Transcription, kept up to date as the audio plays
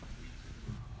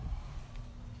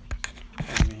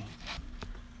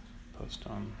closed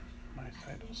on my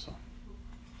side also.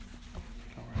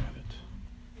 While we're at it.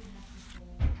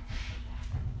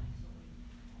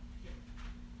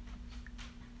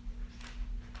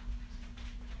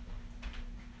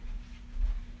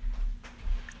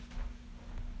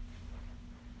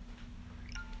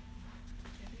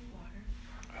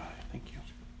 Thank you.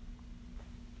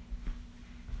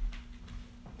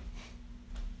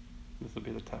 This will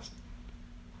be the test.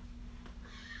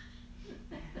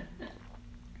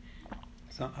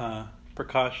 So,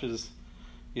 Prakash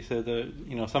he said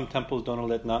that, some temples don't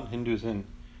let non-Hindus in.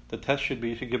 The test should be,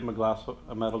 you should give them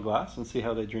a metal glass, and see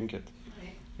how they drink it.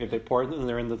 Right. If they pour it and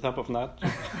they're in the temple of not,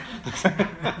 this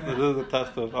is the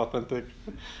test of authentic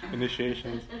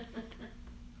initiations.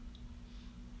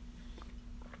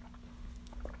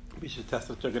 We should test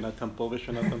the Jagannath temple,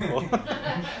 Vishwanath temple.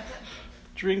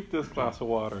 Drink this glass of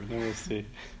water, and then we'll see.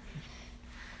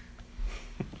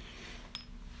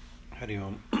 Hari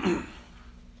Om.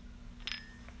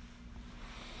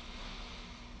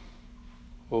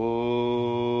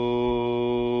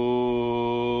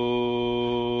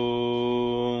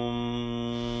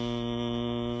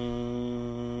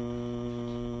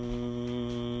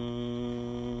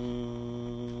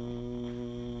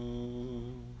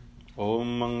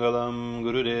 Mangalam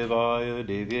Gurudevaya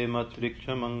Devye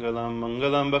Matriksha Mangalam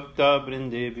Mangalam Bhakta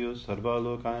Brindevyo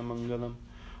Sarvalokaya Mangalam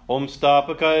Om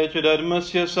Stapakaya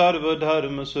Dharmasya Sarva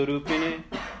Dharma Sarupine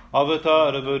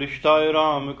Avatar Varishtaya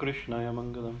Rama Krishnaya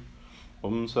Mangalam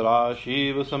Om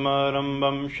Sarashiva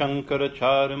Samarambam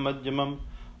Shankarachara Madhyamam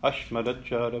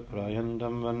Ashmadachara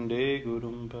Prayandam Vande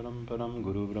Gurum Paramparam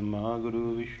Guru Brahma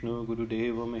Guru Vishnu Guru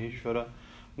Deva Maheshwara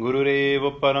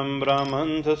Gurureva Param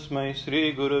Brahman Tasmai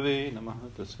Sri Gurave Namah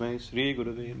Tasmai Sri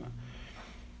Gurave Namah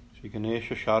Sri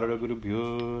Ganesha Sharada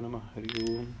Gurubhyo Namah Hari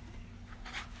Om.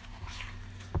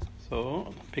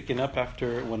 So, picking up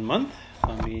after 1 month,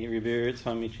 Swami revered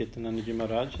Swami Chaitanandaji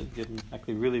Maharaj has given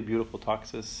actually really beautiful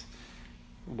talks, this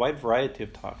wide variety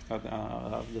of talks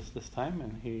this time,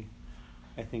 and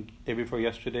I think day before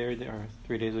yesterday or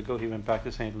 3 days ago, he went back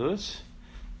to St. Louis.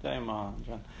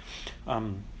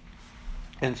 John.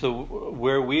 And so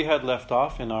where we had left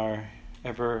off in our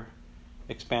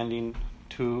ever-expanding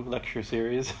 2-lecture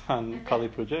series on Kali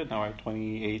Puja, now our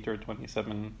 28 or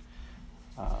 27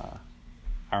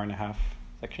 hour-and-a-half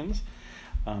sections,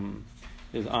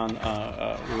 is on,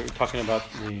 we were talking about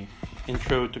the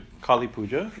intro to Kali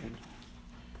Puja,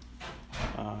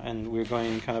 and we're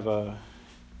going kind of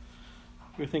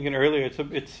we were thinking earlier,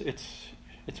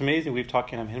 it's amazing, we've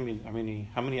talked, how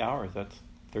many hours? That's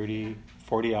 30,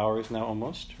 40 hours now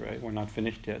almost, right? We're not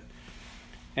finished yet.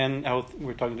 And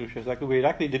we're talking to Shazaki, we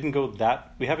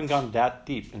haven't gone that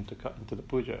deep into the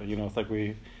puja. It's like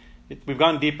we've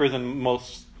gone deeper than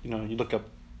most, you look up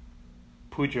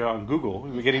puja on Google.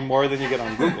 We're getting more than you get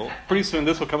on Google. Pretty soon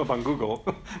this will come up on Google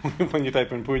when you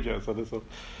type in puja. So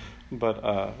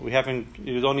but we haven't,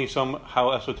 it is only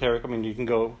somehow esoteric. You can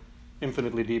go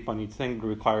infinitely deep on each thing. It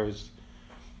requires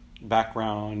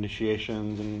background,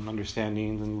 initiations, and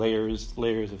understandings, and layers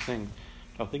of things.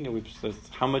 I think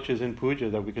how much is in puja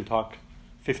that we can talk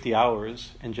 50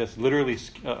 hours and just literally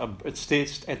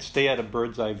stay at a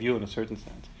bird's eye view in a certain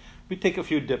sense. We take a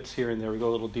few dips here and there. We go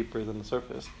a little deeper than the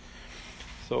surface.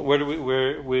 So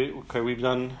we've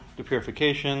done the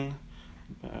purification,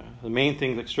 the main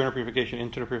things: external purification,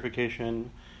 internal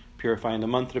purification, purifying the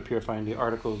mantra, purifying the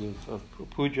articles of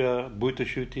puja, bhuta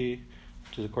shuddhi,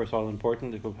 which is of course all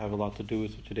important. It will have a lot to do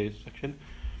with today's section,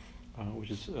 which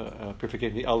is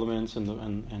purificating the elements and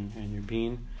your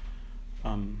being.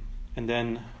 And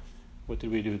then, what did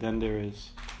we do? Then there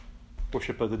is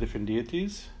worship of the different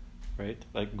deities, right?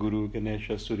 Like Guru,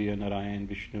 Ganesha, Surya, Narayan,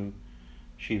 Vishnu,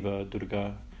 Shiva,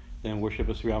 Durga. Then worship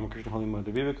of Sri Ramakrishna Holy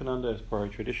Mother Vivekananda as per our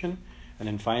tradition. And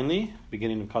then finally,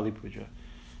 beginning of Kali Puja,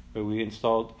 where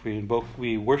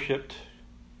we worshipped.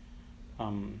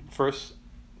 First,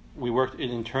 we worked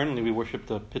internally. We worshipped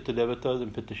the Pitta Devatas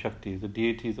and Pitta Shaktis, the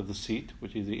deities of the seat,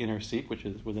 which is the inner seat, which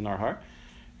is within our heart.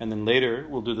 And then later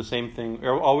we'll do the same thing.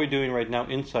 All we're doing right now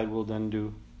inside, we'll then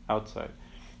do outside,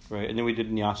 right? And then we did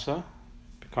Nyasa,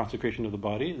 consecration of the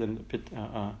body. Then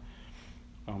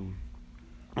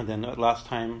and then last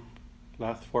 4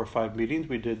 or 5 meetings,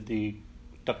 we did the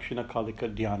Dakshina Kalika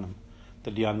Dhyanam,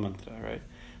 the Dhyan mantra, right?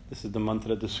 This is the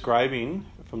mantra describing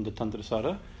from the Tantra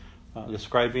Sara.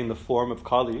 Describing the form of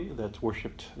Kali that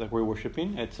we're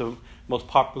worshipping. It's the most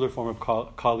popular form of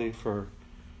Kali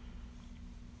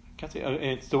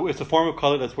it's a form of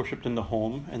Kali that's worshipped in the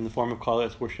home, and the form of Kali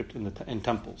that's worshipped in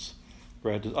temples.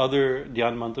 Right? There's other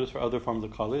Dhyan mantras for other forms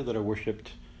of Kali that are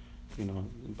worshipped,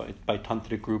 by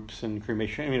tantric groups and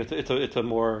cremation. It's a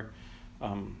more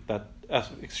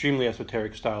extremely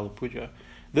esoteric style of puja.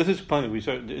 This is plenty.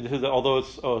 This is although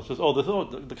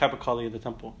the Kapakali in the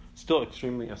temple, still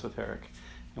extremely esoteric,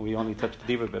 and we only touched the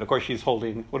diva a bit. Of course, she's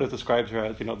holding what it describes her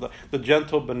as, the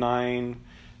gentle, benign,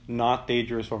 not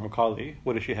dangerous form of Kali.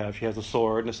 What does she have? She has a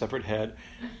sword and a separate head,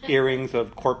 earrings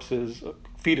of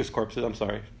fetus corpses. I'm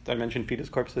sorry, I mentioned fetus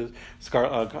corpses,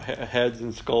 heads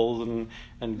and skulls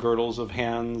and girdles of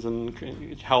hands and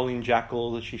howling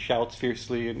jackals as she shouts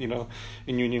fiercely and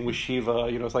in union with Shiva.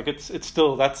 It's like it's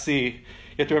still that's the.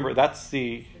 You have to remember that's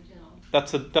the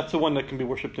one that can be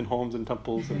worshipped in homes and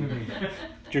temples and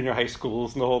junior high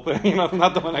schools and the whole thing.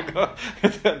 Not the one I go.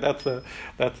 That's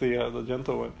the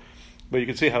gentle one. But you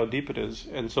can see how deep it is.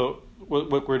 And so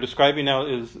what we're describing now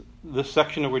is this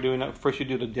section that we're doing. First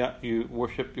you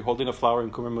worship, you're holding a flower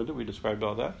in Kumar Mudra, we described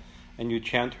all that, and you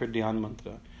chant her Dhyan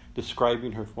mantra,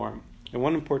 describing her form. And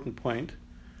one important point,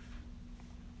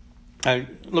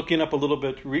 looking up a little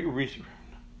bit,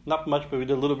 not much, but we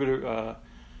did a little bit of,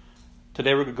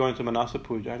 today we're going to Manasa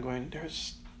Puja. I'm going,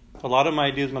 there's a lot of my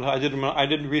ideas. I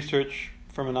did research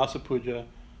for Manasa Puja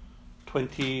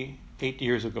 22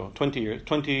 years ago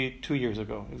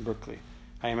in Berkeley.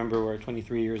 I remember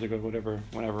 23 years ago, whenever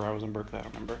I was in Berkeley, I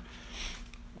don't remember.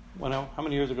 How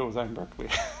many years ago was I in Berkeley?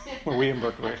 Were we in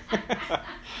Berkeley?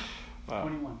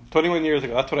 Wow. 21 years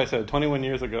ago, that's what I said, 21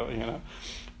 years ago,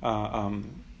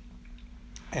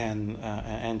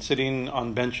 and sitting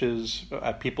on benches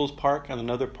at People's Park and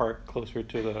another park closer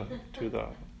to the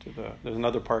there's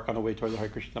another park on the way toward the Hare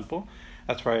Krishna temple.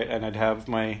 That's right, and I'd have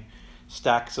my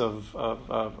stacks of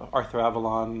Arthur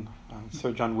Avalon,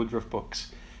 Sir John Woodruff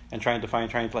books, and trying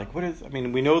to like, what is? I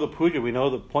mean, we know the puja, we know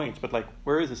the points, but like,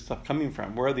 where is this stuff coming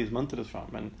from? Where are these mantras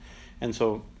from? And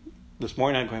so this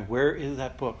morning I'm going, where is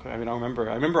that book? I mean, I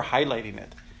remember highlighting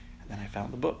it, and then I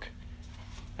found the book.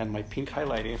 And my pink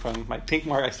highlighting from my pink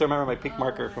marker. I still remember my pink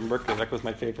marker from Berkeley. That was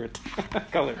my favorite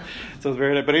color. So it was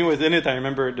very nice. But anyways, in it, I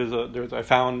remember I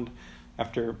found,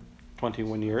 after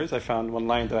 21 years, I found one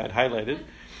line that I had highlighted.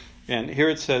 And here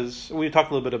it says, we talked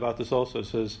a little bit about this also. It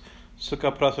says,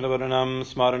 Sukha prasaravaranam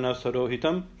smarana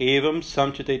sarohitam evam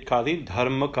samchitate kali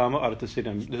dharma kama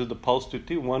artasiddham. This is the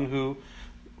Palstuti, one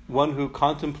who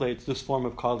contemplates this form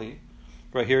of Kali.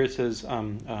 Right here it says,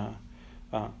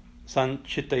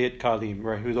 Sanchitayat Kali,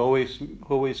 right? Who's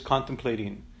always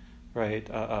contemplating, right?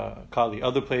 Kali.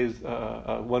 Other plays,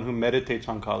 one who meditates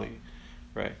on Kali,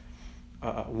 right?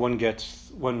 Then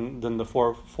the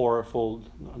fourfold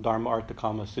Dharma, Artha,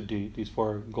 Kama, Siddhi, these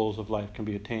four goals of life can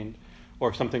be attained,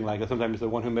 or something like that. Sometimes the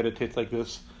one who meditates like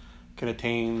this can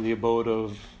attain the abode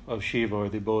of Shiva or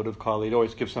the abode of Kali. It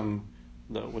always gives them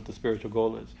what the spiritual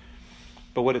goal is.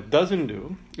 But what it doesn't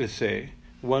do is say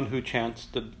one who chants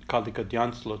the Kalika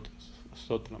Dhyan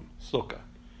Sloka,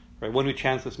 right? One who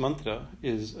chants this mantra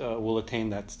will attain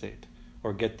that state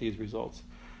or get these results.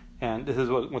 And this is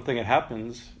one thing that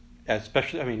happens,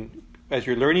 especially, I mean, as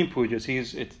you're learning pujas,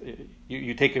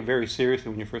 you take it very seriously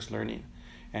when you're first learning,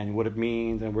 and what it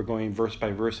means, and we're going verse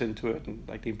by verse into it, and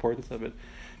like the importance of it.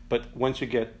 But once you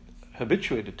get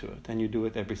habituated to it, and you do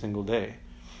it every single day,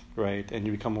 right, and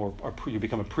you become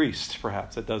a priest,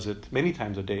 perhaps, that does it many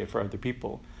times a day for other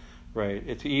people, right?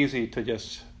 It's easy to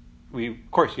just.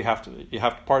 Of course, you have to.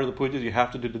 Part of the pujas, you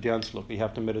have to do the Dhyan Sloka. You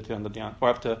have to meditate on the Dhyan, or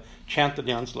have to chant the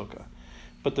Dhyan Sloka.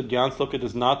 But the Dhyan Sloka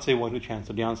does not say one who chants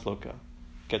the Dhyan Sloka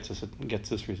gets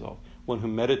this result. One who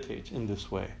meditates in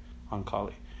this way on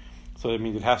Kali. So it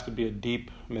means it has to be a deep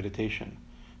meditation,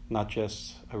 not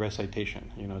just a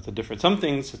recitation. It's a different. Some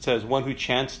things it says one who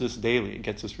chants this daily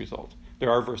gets this result.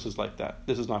 There are verses like that.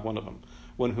 This is not one of them.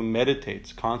 One who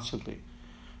meditates constantly,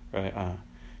 right?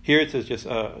 Here it says just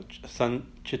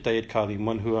Sanchitayat Kali,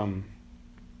 one who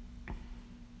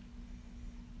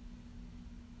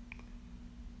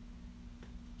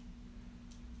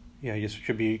yes,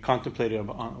 should be contemplated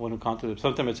on one who contemplates.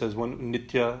 Sometimes it says one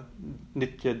nitya.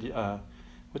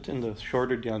 What's in the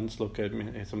shorter Dhyan Sloka?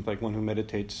 It's something like one who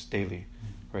meditates daily,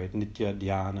 right? Nitya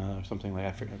Dhyana or something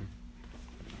like that. I'm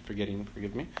forgetting.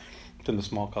 Forgive me. It's in the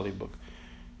small Kali book.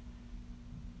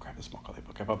 Grab the small Kali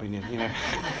book. I probably need.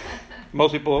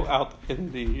 Most people out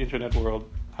in the internet world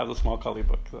have the small Kali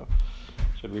book, so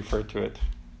should refer to it.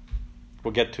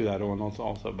 We'll get to that one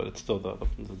also, but it's still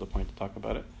the point to talk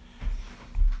about it.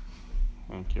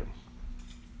 Thank you.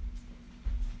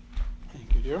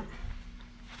 Thank you, dear.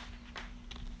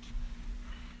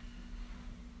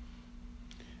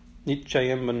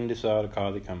 Nichayam Mandisar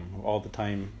Kalikam, all the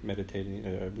time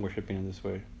meditating, worshipping in this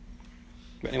way.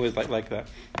 But anyways, like that.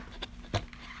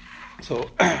 So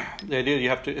the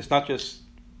idea it's not just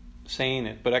saying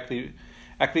it, but actually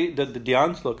the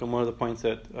Dhyan Sloka, and one of the points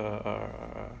that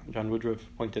John Woodruff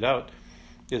pointed out,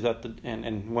 is that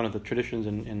and one of the traditions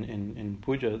in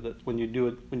puja, that when you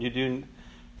do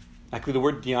actually the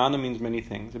word dhyana means many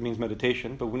things. It means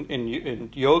meditation, but in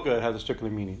yoga it has a circular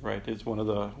meaning, right? It's one of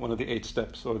the 8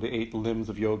 steps or the 8 limbs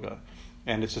of yoga,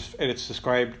 and it's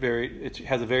described it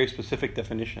has a very specific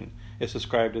definition. It's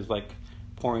described as like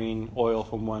pouring oil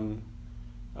from one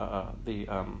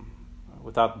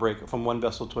without break, from one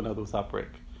vessel to another without break,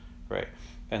 right?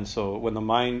 And so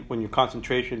when your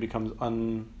concentration becomes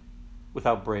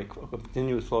without break, a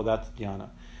continuous flow, that's dhyana.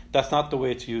 That's not the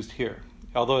way it's used here,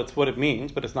 although it's what it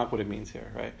means, but it's not what it means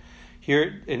here, right?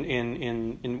 Here,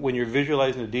 in when you're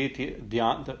visualizing a deity,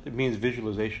 dhyana, it means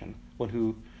visualization. One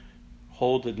who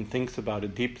holds it and thinks about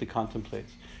it, deeply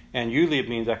contemplates. And usually it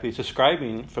means actually it's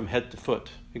describing from head to foot,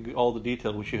 all the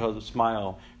details, when she has a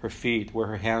smile, her feet, where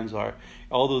her hands are.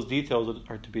 All those details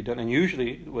are to be done. And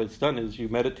usually what it's done is you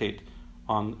meditate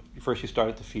on, first you start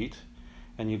at the feet,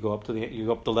 and you go up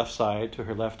the left side to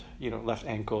her left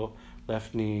ankle,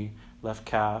 left knee, left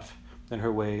calf, then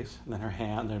her waist, and then her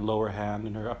hand, then her lower hand,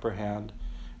 and her upper hand,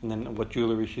 and then what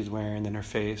jewelry she's wearing, then her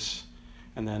face,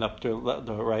 and then up to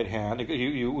the right hand.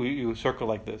 You circle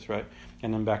like this, right?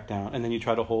 And then back down. And then you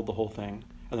try to hold the whole thing.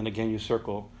 And then again you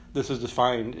circle. This is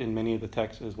defined in many of the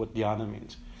texts as what dhyana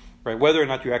means, right? Whether or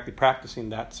not you're actually practicing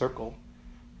that circle,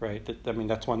 right?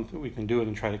 That's one thing we can do it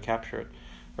and try to capture it,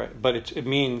 right? But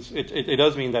it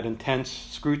does mean that intense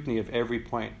scrutiny of every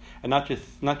point. And not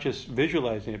just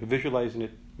visualizing it, but visualizing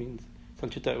it means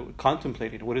sanchita,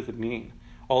 contemplating. What does it mean?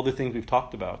 All the things we've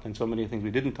talked about, and so many things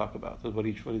we didn't talk about. That's what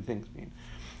each one of the things mean.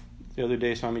 The other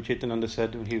day, Swami Chaitananda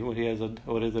said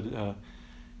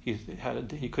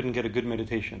he couldn't get a good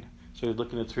meditation, so he's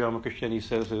looking at Sri Ramakrishna, and he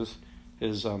says his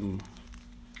I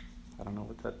don't know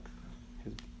what that,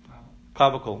 his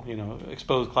clavicle,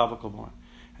 exposed clavicle bone,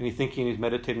 and he's thinking he's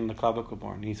meditating on the clavicle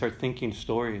bone, and he starts thinking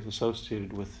stories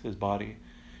associated with his body,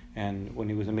 and when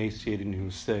he was emaciated and he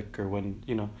was sick, or when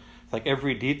like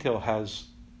every detail has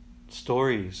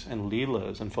stories and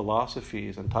leelas and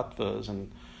philosophies and tattvas and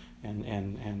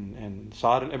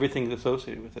sadhana, everything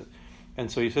associated with it. And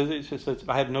so he says,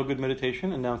 I had no good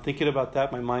meditation, and now I'm thinking about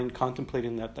that, my mind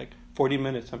contemplating that, like 40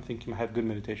 minutes I'm thinking I had good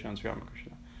meditation on Sri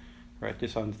Ramakrishna, right?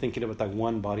 Just on thinking about that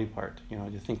one body part,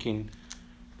 just thinking,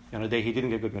 on a day he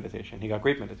didn't get good meditation, he got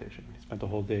great meditation. He spent the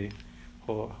whole day,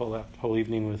 whole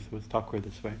evening with Thakur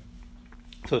this way.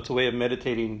 So it's a way of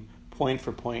meditating point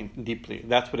for point, deeply.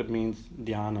 That's what it means,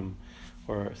 dhyanam,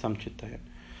 or samchitta.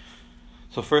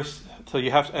 So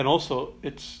you have, and also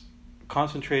it's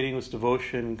concentrating with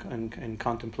devotion and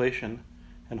contemplation,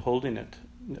 and holding it.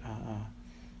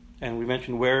 And we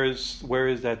mentioned where is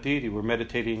that deity? We're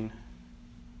meditating.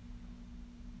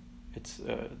 It's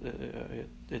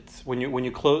when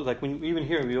you close, like when even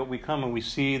here we come and we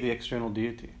see the external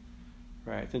deity,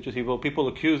 right? It's interesting. Well, people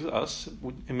accuse us,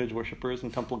 image worshippers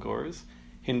and temple goers,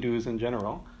 Hindus in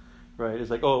general, right?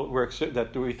 It's like,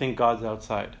 that we think God's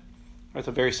outside. It's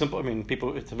a very simple.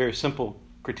 It's a very simple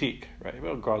critique, right?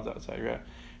 Well, God's outside, yeah.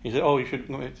 He said, you should.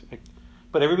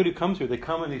 But everybody who comes here, they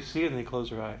come and they see it and they close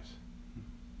their eyes.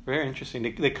 Very interesting.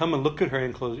 They come and look at her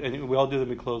and close, and we all do them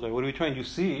and close our eyes. What are we trying? You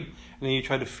see, and then you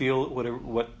try to feel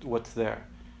what's there,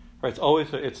 right? It's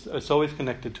always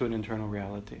connected to an internal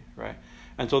reality, right?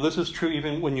 And so this is true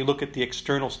even when you look at the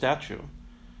external statue.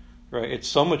 Right, it's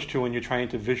so much true when you're trying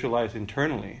to visualize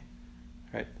internally,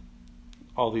 right?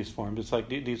 All these forms. It's like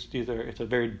it's a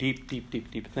very deep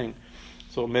thing.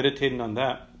 So meditating on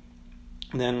that,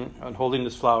 and then on holding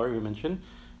this flower we mentioned.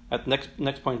 At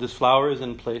next point, this flower is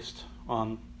then placed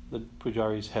on the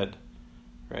pujari's head,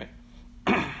 right?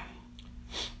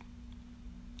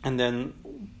 And then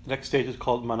the next stage is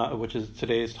called which is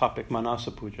today's topic,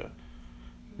 Manasa Puja.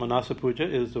 Manasa Puja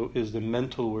is the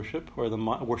mental worship, or the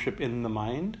worship in the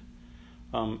mind.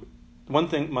 One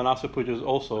thing, Manasa Puja is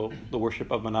also the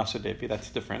worship of Manasa Devi. That's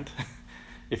different.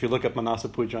 If you look at Manasa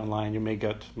Puja online, you may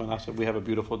get Manasa. We have a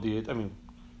beautiful deity.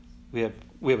 We have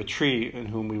a tree in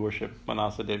whom we worship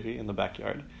Manasa Devi in the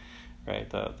backyard,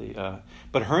 right?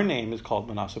 But her name is called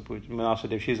Manasa Puja. Manasa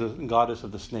Devi. She's a goddess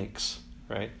of the snakes,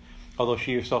 right? Although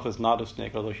she herself is not a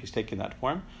snake, although she's taken that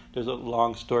form. There's a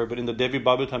long story, but in the Devi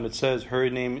Bhagavatam it says her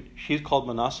name. She's called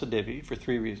Manasa Devi for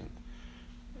 3 reasons.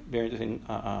 Very interesting.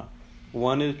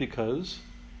 One is because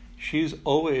she's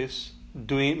always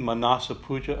doing Manasa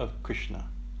Puja of Krishna.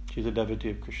 She's a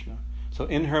devotee of Krishna. So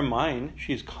in her mind,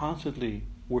 she's constantly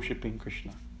worshipping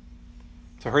Krishna.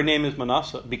 So her name is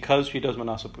Manasa because she does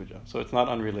Manasa Puja. So it's not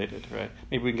unrelated, right?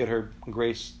 Maybe we can get her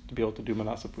grace to be able to do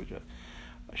Manasa Puja.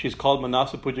 She's called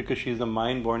Manasa Puja because she's the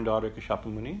mind-born daughter of Kashyapa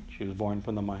Muni. She was born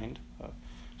from the mind.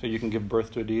 So you can give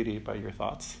birth to a deity by your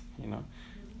thoughts,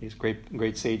 these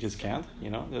great sages can't.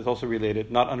 It's also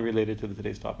related, not unrelated to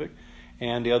today's topic.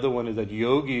 And the other one is that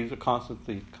yogis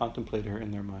constantly contemplate her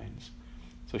in their minds.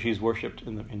 So she's worshipped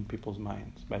in people's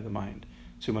minds, by the mind.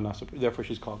 Therefore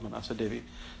she's called Manasa Devi.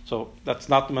 So that's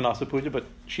not the Manasa Puja, but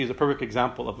she's a perfect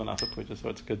example of Manasa Puja, so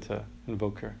it's good to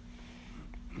invoke her.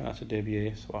 Manasa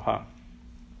Devi Swaha.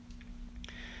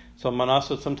 So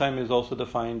Manasa sometimes is also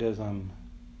defined as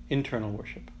internal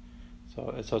worship.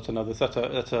 So it's another.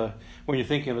 That's a when you're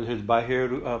thinking of it, there's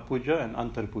Bahir Puja and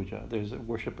Antar Puja. There's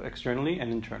worship externally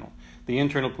and internal. The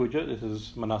internal puja, this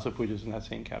is Manasa Puja, is in that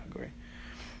same category.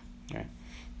 Right.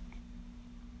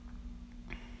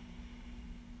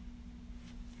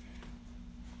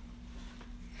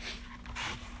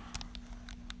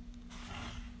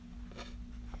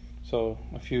 So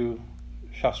a few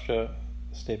Shastra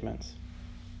statements.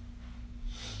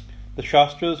 The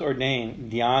Shastras ordain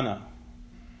dhyana,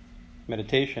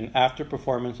 meditation, after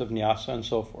performance of nyasa and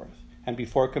so forth, and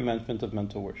before commencement of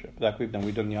mental worship. That we've done.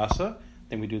 We do nyasa,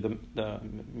 then we do the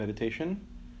meditation,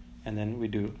 and then we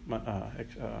do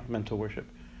mental worship.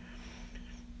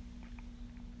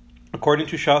 According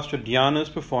to Shastra, dhyana is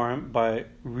performed by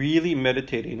really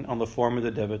meditating on the form of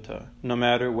the devata, no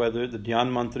matter whether the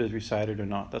dhyan mantra is recited or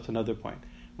not. That's another point.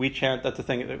 We chant, that's the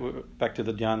thing, back to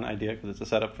the dhyan idea, because it's a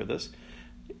setup for this.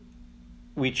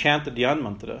 We chant the dhyan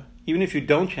mantra, even if you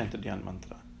don't chant the dhyan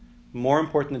mantra. More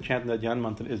important than chanting the dhyan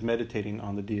mantra is meditating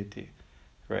on the deity,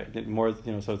 right? More,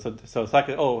 so it's like,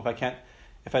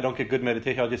 if I don't get good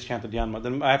meditation, I'll just chant the dhyan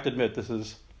mantra. Then I have to admit,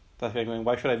 that's like going,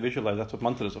 why should I visualize? That's what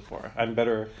mantras are for. I'm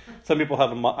better. Some people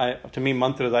have to me,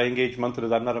 mantras. I engage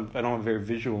mantras. I don't have a very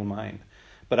visual mind,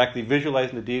 but actually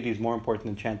visualizing the deity is more important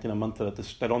than chanting a mantra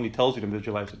that only tells you to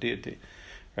visualize the deity,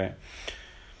 right?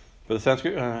 But the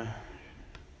Sanskrit.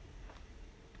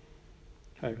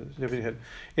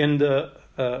 In the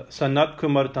Sanat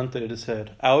Kumar Tantra, it is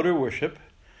said, outer worship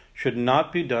should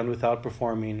not be done without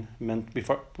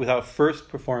first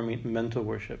performing mental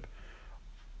worship.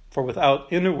 For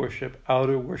without inner worship,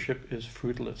 outer worship is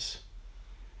fruitless.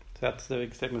 That's the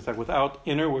big statement. It's like without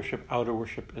inner worship, outer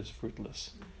worship is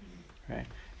fruitless, right?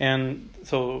 And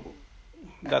so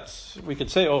we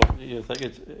could say,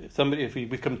 somebody, if we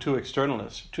become too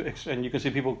externalist, and you can see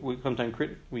people,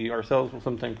 we ourselves will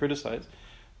sometimes criticize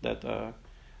that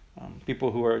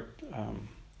people who are,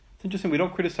 it's interesting, we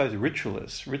don't criticize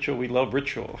ritualists. We love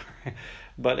ritual,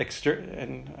 but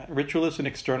ritualists and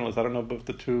externalists, I don't know about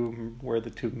where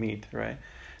the two meet, right?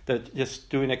 That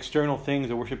just doing external things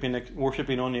or worshiping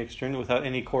only externally without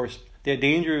any the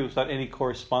danger is without any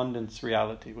correspondence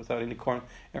reality, without any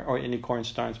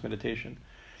correspondence meditation.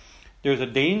 There's a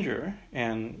danger,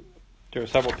 and there are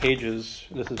several pages.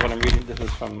 This is what I'm reading. This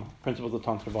is from Principles of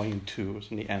Tantra, Volume 2.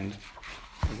 It's in the end.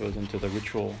 It goes into the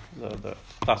ritual, the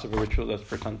classical ritual that's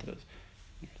for tantras.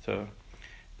 So,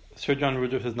 Sir John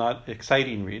Rudolph is not an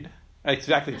exciting read. It's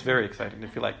very exciting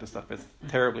if you like this stuff. It's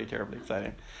terribly, terribly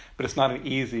exciting, but it's not an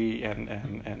easy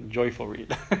and joyful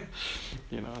read.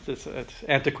 It's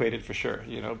antiquated for sure.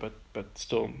 But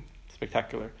still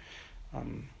spectacular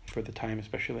for the time,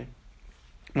 especially.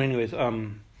 Anyways,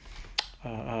 one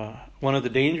of the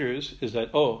dangers is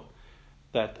that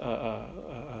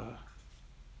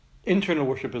internal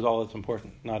worship is all that's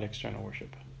important, not external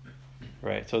worship,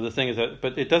 right? So the thing is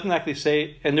but it doesn't actually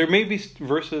say, and there may be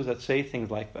verses that say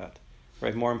things like that,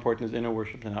 right? More important is inner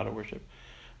worship than outer worship,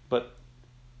 but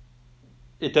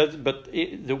it does. But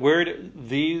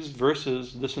these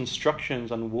verses, this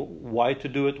instructions on why to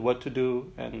do it, what to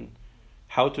do, and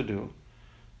how to do,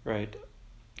 right,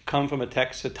 come from a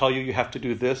text that tell you have to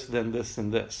do this, then this,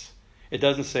 and this. It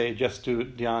doesn't say just do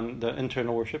dhyan, the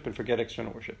internal worship, and forget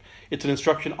external worship. It's an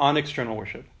instruction on external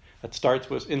worship that starts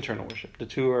with internal worship. The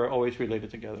two are always related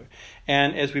together.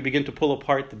 And as we begin to pull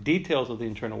apart the details of the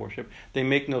internal worship, they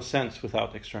make no sense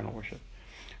without external worship.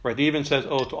 Right? It even says,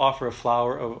 to offer a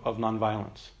flower of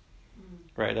nonviolence.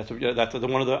 Right? That's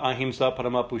one of the ahimsa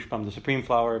parama pushpam, the supreme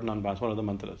flower of nonviolence, one of the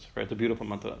mantras. Right? The beautiful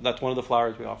mantra. That's one of the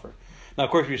flowers we offer. Now, of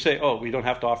course, if you say, we don't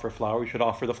have to offer a flower, we should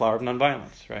offer the flower of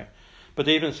nonviolence. Right? But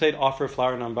they even say to offer a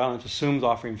flower of nonviolence assumes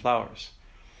offering flowers,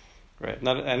 right?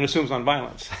 And assumes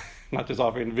nonviolence, not just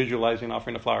visualizing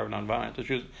offering a flower of nonviolence. It's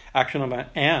just action of,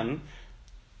 and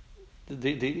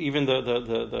even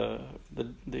the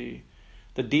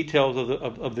details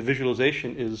of the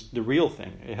visualization is the real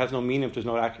thing. It has no meaning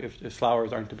if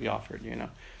flowers aren't to be offered,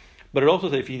 But it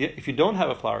also says if you don't have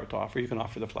a flower to offer, you can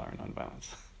offer the flower of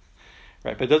nonviolence,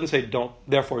 right? But it doesn't say don't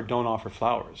offer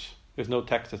flowers. There's no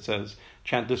text that says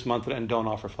chant this mantra and don't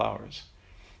offer flowers,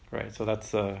 right? So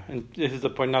that's and this is the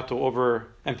point, not to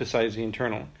overemphasize the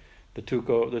internal. The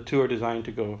two are designed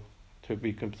to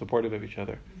be supportive of each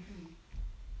other.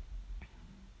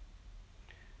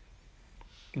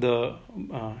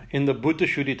 in the Bhuta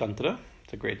Shuddhi Tantra,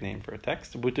 it's a great name for a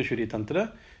text, the Bhuta Shuddhi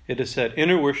Tantra, it is said,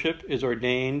 inner worship is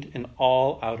ordained in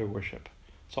all outer worship.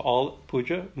 So all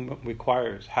puja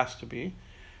has to be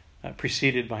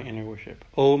preceded by inner worship.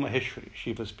 Om Maheshwari,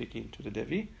 Shiva speaking to the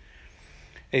Devi.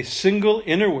 A single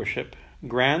inner worship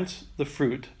grants the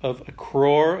fruit of 1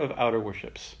 crore of outer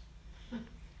worships.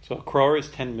 So 1 crore is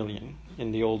 10 million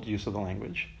in the old use of the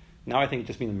language. Now I think it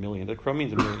just means a million. The crore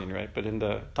means a million, right? But in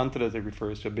the Tantras it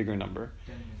refers to a bigger number.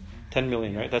 10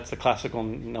 million, right? That's the classical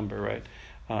number, right?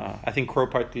 I think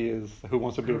Kroparti is, who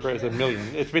wants to be a prayer, is a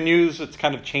million. It's been used, it's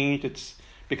kind of changed,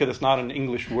 because it's not an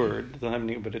English word,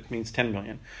 but it means 10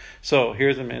 million. So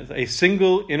here's a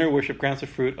single inner worship grants the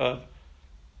fruit of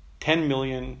 10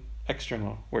 million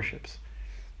external worships.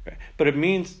 Right? But it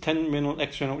means 10 million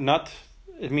external,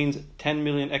 it means 10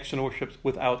 million external worships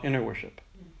without inner worship.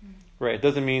 Right? It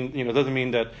doesn't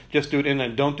mean that just do it in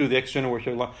and don't do the external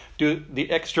worship. Do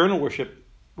the external worship.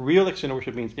 Real external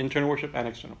worship means internal worship and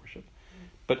external worship.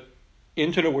 But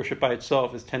internal worship by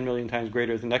itself is 10 million times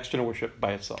greater than external worship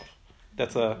by itself. You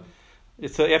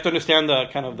have to understand the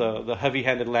kind of the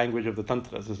heavy-handed language of the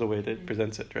tantras is the way that it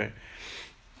presents it, right?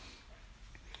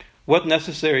 What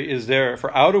necessary is there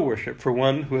for outer worship for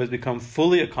one who has become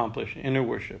fully accomplished in inner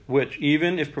worship, which,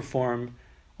 even if performed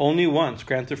only once,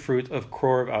 grants the fruit of 1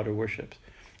 crore of outer worships,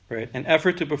 right? An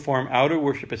effort to perform outer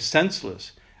worship is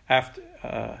senseless after.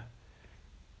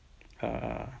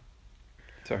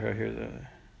 Sorry, here's the.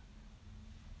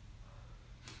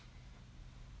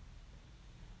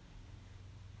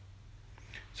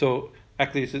 So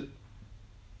actually, it says,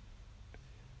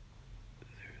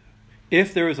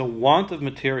 if there is a want of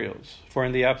materials, for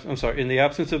in the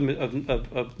absence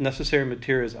of necessary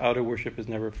materials, outer worship is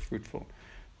never fruitful.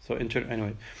 So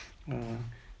anyway,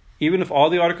 even if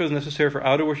all the articles necessary for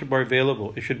outer worship are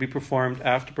available, it should be performed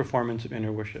after performance of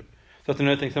inner worship. So that's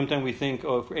another thing. Sometimes we think,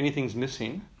 if anything's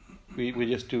missing, we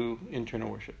just do internal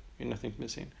worship. Nothing's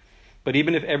missing. But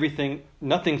even if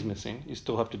nothing's missing, you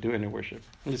still have to do inner worship.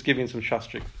 I'm just giving some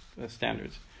Shastric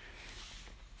standards.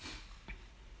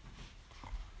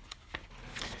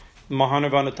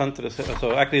 Mahanirvana Tantra.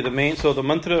 So actually the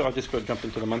mantra, I'll just jump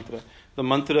into the mantra. The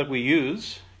mantra that we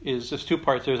use is just two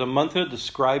parts. There's a mantra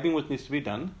describing what needs to be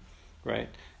done, right?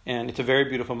 And it's a very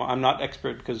beautiful mantra. I'm not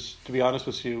expert because, to be honest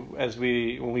with you,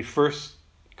 when we first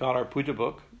got our puja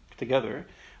book together,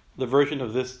 the version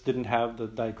of this didn't have the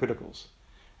diacriticals.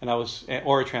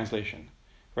 Or a translation,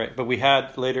 right? But we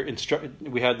had later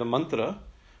we had the mantra,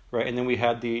 right? And then we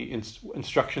had the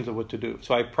instructions of what to do.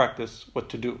 So I practiced what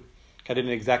to do. I didn't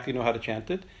exactly know how to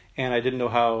chant it, and I didn't know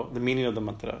how the meaning of the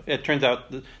mantra. It turns out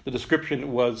the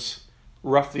description was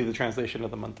roughly the translation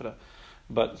of the mantra.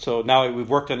 But so now we've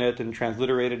worked on it and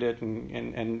transliterated it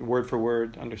and word for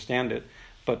word understand it.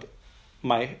 But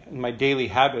my daily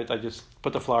habit, I just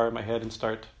put the flower in my head and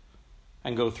start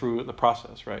and go through the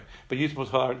process, right? But you put the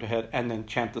flower in your head and then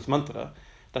chant this mantra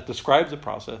that describes the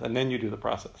process, and then you do the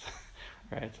process,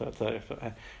 right? So it's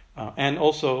and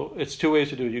also it's two ways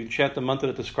to do it. You can chant the mantra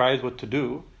that describes what to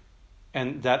do,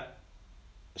 and that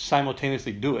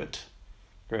simultaneously do it,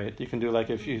 right? You can do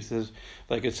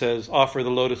it says, offer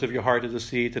the lotus of your heart as a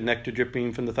seed, the nectar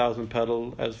dripping from the 1,000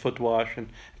 petal as foot wash, and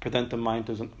present the mind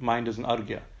as an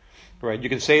arghya, right? You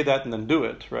can say that and then do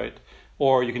it, right?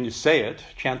 Or you can just say it,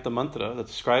 chant the mantra that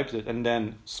describes it, and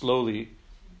then slowly,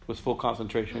 with full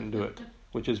concentration, do it,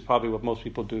 which is probably what most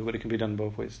people do, but it can be done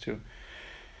both ways too.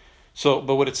 So,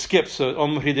 but what it skips, so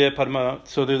Om Hridaya Padma,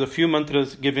 so there's a few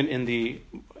mantras given in the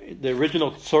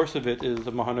original source of it is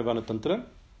the Mahanirvana Tantra,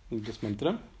 this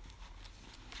mantra.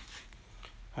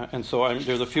 And so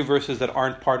there's a few verses that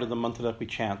aren't part of the mantra that we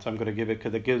chant, so I'm going to give it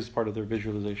because it gives part of their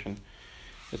visualization.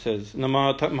 It says,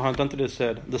 Mahatantra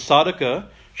said, the sadhaka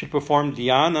should perform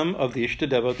dhyanam of the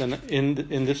Ishtadeva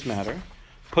in this matter,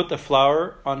 put the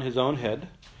flower on his own head,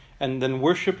 and then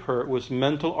worship her with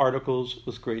mental articles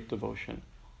with great devotion.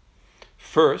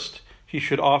 First, he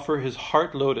should offer his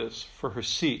heart lotus for her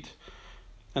seat,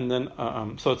 and then,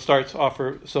 so it starts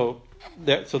offer, so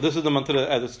this is the mantra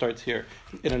as it starts here.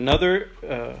 In another,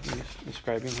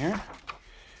 describing here,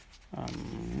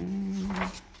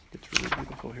 it's really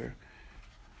beautiful here.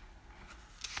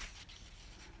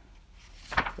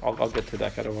 I'll get to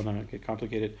that. I don't want to get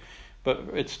complicated. But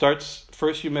it starts,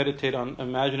 first you meditate on,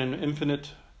 imagine an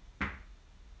infinite...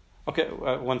 Okay,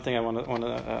 one thing I want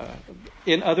to...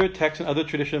 in other texts and other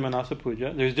traditions of Manasa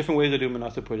Puja, there's different ways to do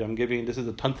Manasa Puja. This is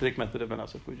the tantric method of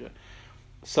Manasa Puja.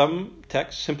 Some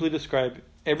texts simply describe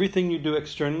everything you do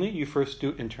externally, you first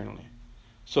do internally.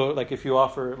 So like if you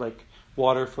offer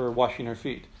water for washing her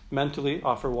feet, mentally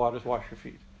offer water to wash your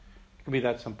feet. It can be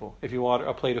that simple. If you order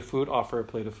a plate of food, offer a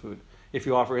plate of food. If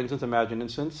you offer incense, imagine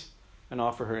incense, and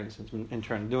offer her incense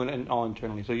internally, doing it all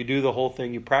internally. So you do the whole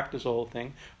thing, you practice the whole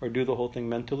thing, or do the whole thing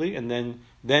mentally, and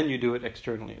then you do it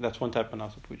externally. That's one type of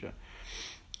Manasa Puja.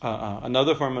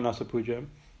 Another form of Manasa Puja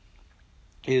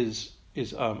is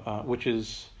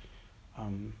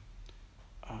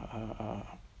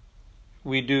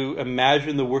we do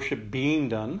imagine the worship being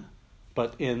done,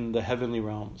 but in the heavenly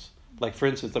realms. Like for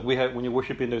instance, like we have when you're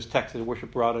worshiping, there's texts that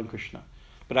worship Radha and Krishna.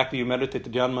 But actually you meditate the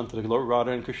Dhyan Mantra, Lord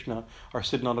Radha and Krishna are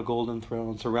sitting on a golden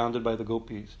throne, surrounded by the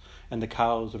gopis and the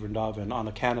cows of Vrindavan, on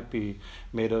a canopy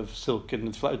made of silk, and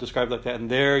it's described like that. And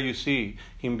there you see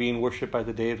him being worshipped by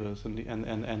the devas, and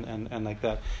like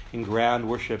that, in grand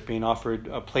worship, being offered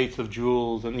plates of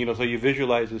jewels, and so you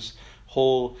visualize this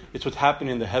whole. It's what's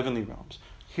happening in the heavenly realms.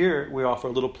 Here we offer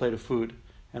a little plate of food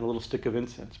and a little stick of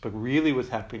incense. But really what's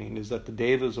happening is that the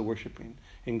devas are worshipping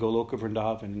in Goloka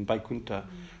Vrindavan, in Vaikuntha,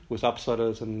 with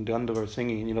Apsaras and Gandharva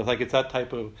singing. Like it's that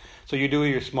type of... So you're doing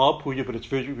your small puja,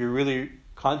 but you're really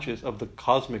conscious of the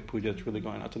cosmic puja that's really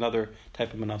going on. It's another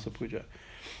type of Manasa Puja.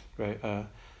 Right?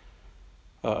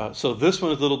 So this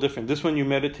one is a little different. This one you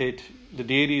meditate the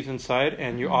deities inside,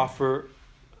 and you offer...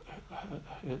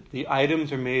 the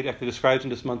items are made, actually describes in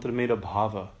this mantra, made of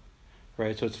bhava.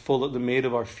 Right, so it's made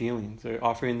of our feelings. They're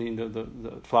offering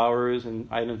the flowers and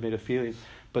items made of feelings,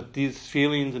 but these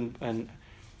feelings and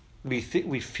we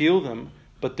feel them,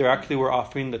 but we're actually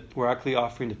offering the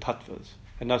tattvas,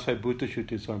 and that's why Bhuta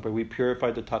Shuddhi is so important. We purify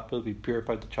the tattvas, we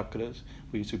purify the chakras,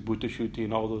 we use Bhuta Shuddhi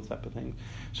and all those type of things.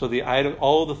 So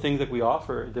all the things that we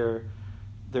offer,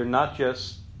 they're not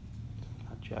just.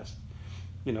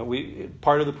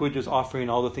 Part of the puja is offering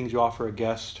all the things you offer a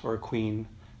guest or a queen.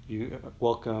 You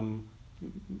welcome.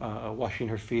 Washing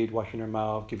her feet, washing her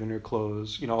mouth, giving her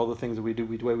clothes, all the things that we do,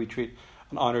 the way we treat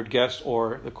an honored guest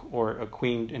or a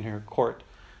queen in her court,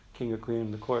 king or queen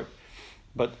in the court.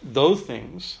 But those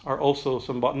things are also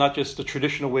not just the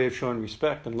traditional way of showing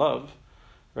respect and love,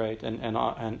 right, and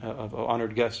of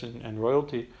honored guests and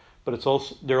royalty, but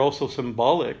they're also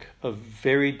symbolic of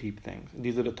very deep things.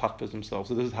 These are the tattvas themselves.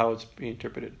 So this is how it's being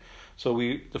interpreted. So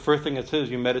the first thing it says,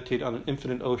 you meditate on an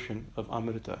infinite ocean of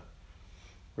Amrita.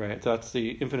 Right, so that's the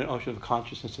infinite ocean of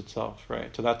consciousness itself.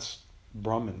 Right, so that's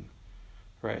Brahman.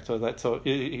 Right, so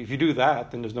if you do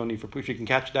that, then there's no need for puja. If you can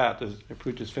catch that, the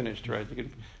puja is finished. Right, you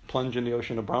can plunge in the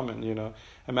ocean of Brahman.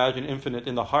 Imagine infinite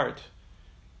in the heart.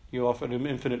 You offer an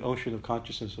infinite ocean of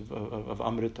consciousness of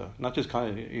Amrita, not just kind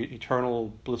of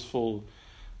eternal blissful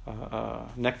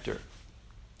nectar.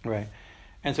 Right,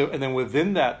 and then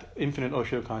within that infinite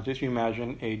ocean of consciousness, you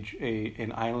imagine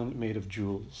an island made of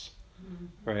jewels.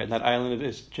 Right, and that island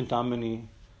is Chintamani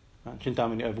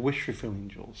of wish-fulfilling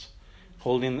jewels.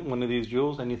 Holding one of these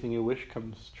jewels, anything you wish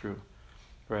comes true.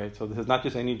 Right, so this is not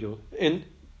just any jewel. And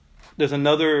there's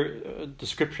another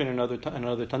description in other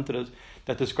tantras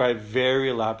that describe very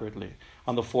elaborately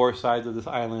on the four sides of this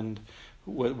island.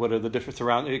 What are the different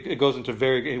surroundings? It goes into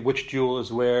which jewel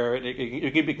is where.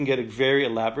 It can get very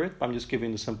elaborate. I'm just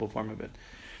giving the simple form of it.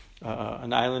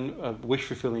 An island of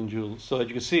wish-fulfilling jewels. So as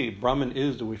you can see, Brahman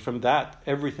is the wish. From that,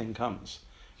 everything comes,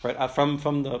 right? From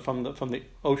the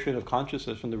ocean of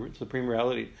consciousness, from the supreme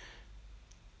reality.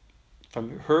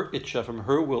 From her ichcha, from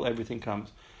her will, everything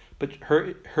comes. But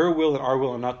her will and our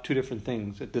will are not two different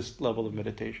things at this level of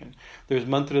meditation. There's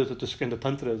mantras that in the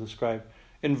tantras describe,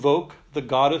 invoke the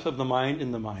goddess of the mind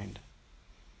in the mind.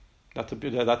 That's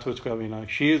what's going on.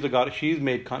 She is the goddess.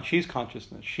 She's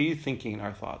consciousness. She's thinking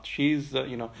our thoughts. She's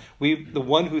the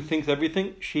one who thinks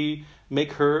everything.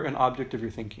 Make her an object of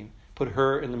your thinking. Put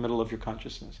her in the middle of your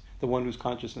consciousness. The one whose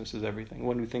consciousness is everything. The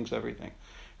one who thinks everything,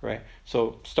 right?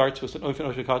 So starts with an infinite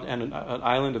ocean and an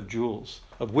island of jewels,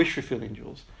 of wish-fulfilling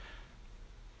jewels.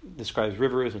 Describes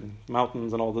rivers and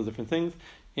mountains and all those different things.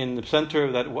 In the center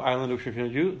of that island of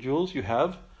wish-fulfilling jewels, you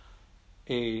have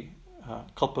a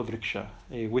Kalpavriksha,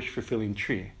 a wish-fulfilling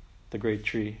tree, the great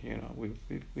tree.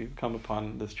 We've come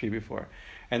upon this tree before,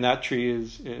 and that tree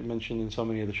is mentioned in so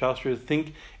many of the shastras.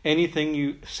 Think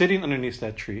anything sitting underneath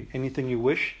that tree, anything you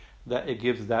wish, that it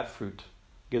gives that fruit,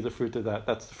 gives the fruit to that.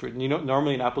 That's the fruit. And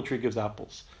normally an apple tree gives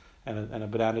apples, and a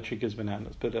banana tree gives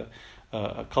bananas, but a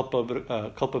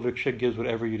Kalpavriksha gives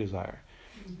whatever you desire,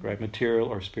 right? Material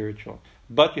or spiritual.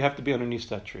 But you have to be underneath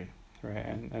that tree, right?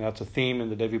 And that's a theme in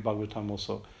the Devi Bhagavatam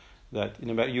also. That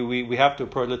we have to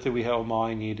approach. Let's say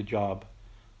I need a job,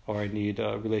 or I need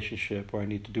a relationship, or I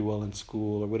need to do well in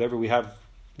school, or whatever. We have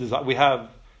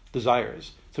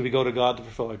desires, so we go to God to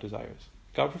fulfill our desires.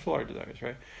 God fulfill our desires,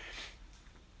 right?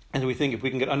 And we think if we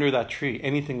can get under that tree,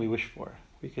 anything we wish for,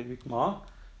 we can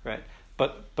right?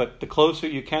 But the closer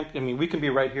you can't. We can be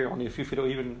right here, only a few feet, or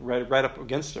even right up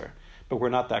against her. but we're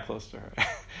not that close to her.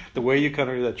 The way you come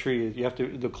to that tree is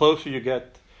the closer you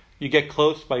get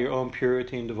close by your own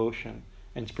purity and devotion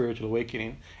and spiritual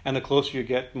awakening, and the closer you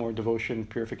get, more devotion,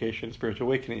 purification, spiritual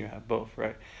awakening you have both,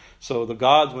 right? So the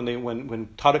gods, when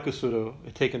Tadakasura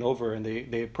had taken over and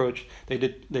they approached, they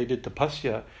did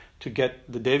tapasya to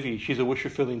get the Devi. She's a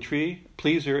wish-fulfilling tree.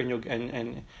 Please her,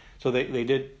 and so they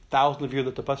did thousands of years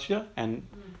of tapasya, and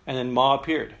then Ma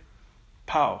appeared.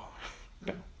 Pow,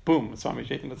 boom. Swami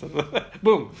Chaitanya,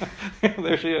 boom.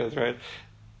 There she is, right?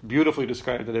 Beautifully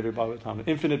described in every Bhagavatam.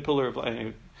 Infinite pillar of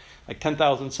light, like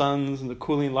 10,000 suns and the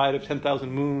cooling light of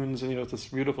 10,000 moons, and it's this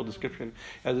beautiful description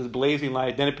as this blazing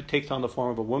light. Then it takes on the form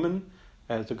of a woman,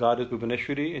 as the goddess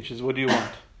Bhuvaneshwari, and she says, "What do you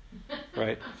want?"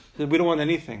 Right? She says, "We don't want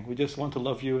anything. We just want to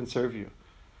love you and serve you."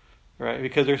 Right?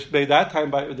 Because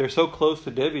they're so close to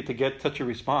Devi to get such a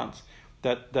response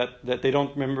that they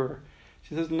don't remember.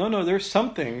 She says, "No, there's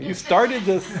something. You started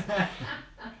this."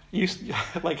 You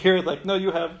swept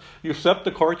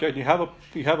the courtyard. You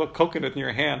have a coconut in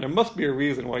your hand. There must be a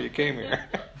reason why you came here.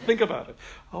 Think about it.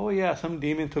 Oh yeah, some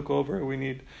demon took over. We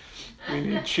need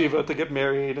Shiva to get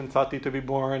married and Sati to be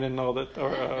born and all that,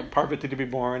 or Parvati to be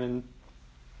born and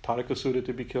Tadakasura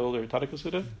to be killed, or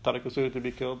Tadakasura to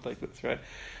be killed, like this, right?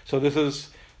 So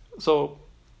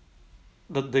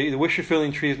the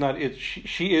wish-fulfilling tree is not it.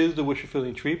 She is the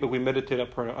wish-fulfilling tree, but we meditate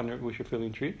up her under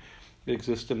wish-fulfilling tree. It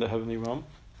exists in the heavenly realm,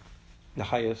 the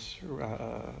highest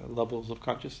levels of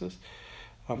consciousness.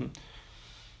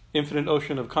 Infinite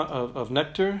ocean of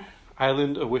nectar,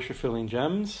 island of wish-fulfilling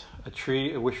gems, a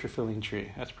tree, a wish-fulfilling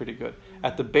tree. That's pretty good.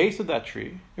 At the base of that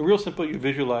tree, real simple, you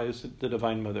visualize the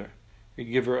Divine Mother. You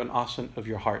give her an asana of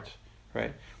your heart,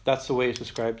 right? That's the way it's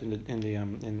described in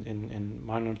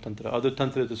Manana Tantra. Other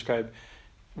Tantra describe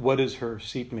what is her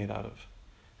seat made out of,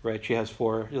 right? She has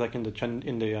four, like in the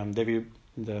Devi.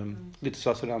 The Lita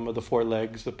Sahasranama, the four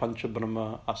legs, the Pancha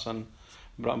Brahma Asana,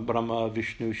 Brahma,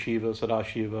 Vishnu, Shiva,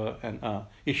 Sadashiva, and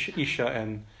Isha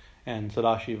and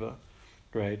Sadashiva,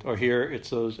 right? Or here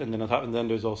it's those, and then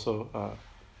there's also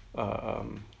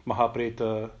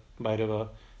Mahapreta, Bhairava,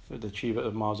 the Shiva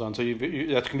of Mazan. So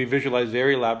that can be visualized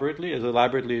very elaborately as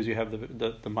you have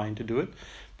the mind to do it.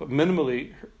 But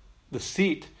minimally, the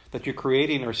seat that you're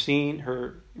creating or seeing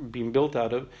her being built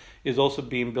out of is also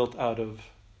being built out of.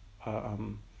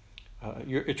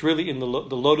 It's really in the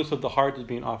lotus of the heart is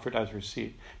being offered as her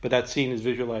seat, but that scene is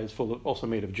visualized also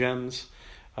made of gems,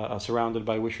 surrounded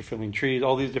by wish-fulfilling trees.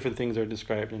 All these different things are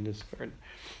described in this garden.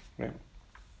 Right.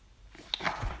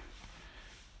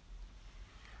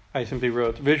 I simply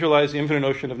wrote, visualize the infinite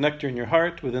ocean of nectar in your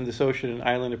heart. Within this ocean, an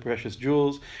island of precious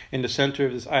jewels. In the center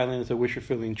of this island is a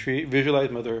wish-fulfilling tree.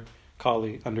 Visualize Mother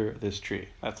Kali under this tree.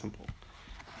 That's simple.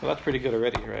 Well, that's pretty good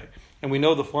already, right? And we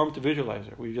know the form to visualize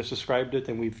her. We've just described it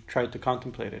and we've tried to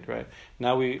contemplate it, right?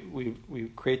 Now we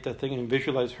create that thing and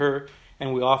visualize her,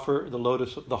 and we offer the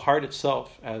lotus, the heart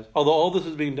itself, as although all this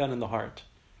is being done in the heart,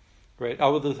 right?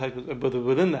 But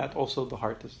within that, also the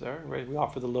heart is there, right? We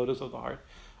offer the lotus of the heart,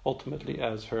 ultimately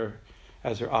as her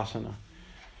asana.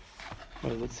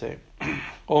 What does it say?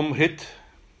 Om Hrit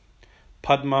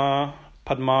Padma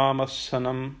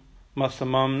Masamam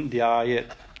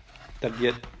Dhyayet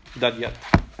Dadyat.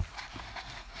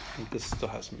 I think this still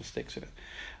has some mistakes in it.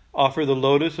 Offer the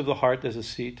lotus of the heart as a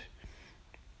seat.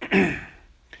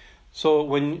 So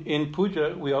when in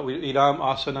puja we idam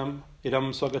asanam,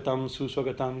 idam swagatam,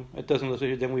 suswagatam. It doesn't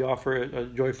listen. Then we offer a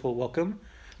joyful welcome,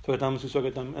 swagatam,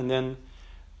 suswagatam, and then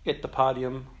at the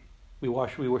podium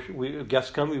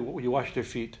guests come. We wash their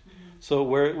feet. So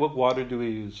what water do we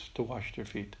use to wash their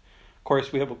feet? Of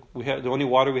course, we have the only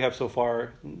water we have so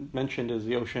far mentioned is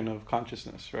the ocean of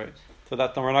consciousness, right? So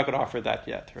that we're not going to offer that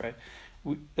yet, right?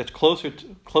 That's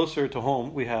closer to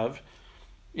home. We have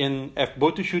if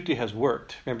Bhutashuddhi has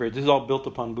worked. Remember, this is all built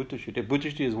upon Bhutashuddhi. If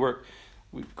Bhutashuddhi has worked,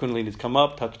 Kundalini's come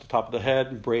up, touch the top of the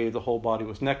head, bathe the whole body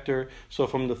with nectar. So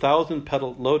from the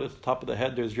 1,000-petaled lotus, the top of the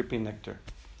head, there's dripping nectar.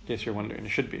 In case you're wondering, it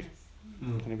should be.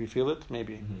 Can you feel it?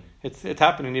 Maybe. It's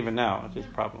happening even now. It's just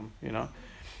a problem,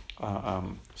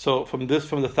 So from the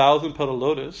 1,000-petal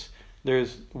lotus,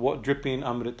 there's dripping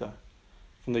amrita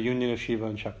from the union of Shiva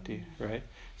and Shakti, right?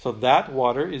 So that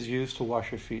water is used to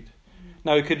wash your feet.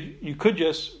 Now you could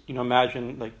just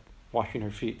imagine like washing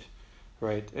her feet,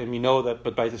 right? And we know that,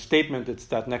 but by the statement, it's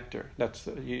that nectar. That's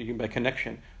by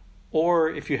connection.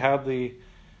 Or if you have the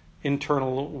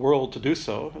internal world to do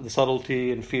so, the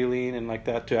subtlety and feeling and like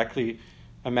that, to actually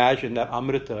imagine that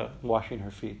amrita washing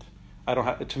her feet.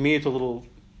 To me, it's a little.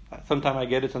 Sometimes I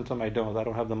get it, sometimes I don't. I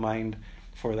don't have the mind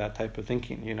for that type of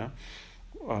thinking,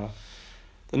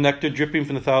 The nectar dripping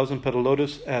from the 1,000-petal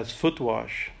lotus as foot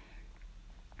wash,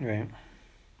 right?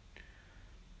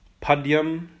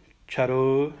 Padyam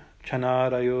charo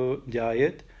chanarayo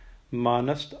dhyayet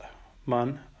manast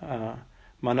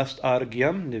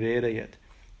argyam nivedayet.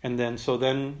 And then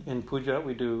in puja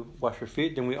we do wash your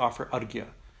feet, then we offer argya.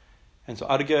 And so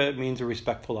argya means a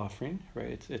respectful offering,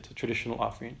 right? It's a traditional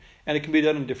offering. And it can be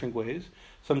done in different ways.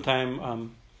 Sometimes,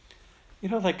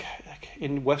 like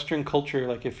in Western culture,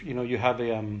 like if, you have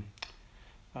a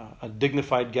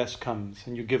dignified guest comes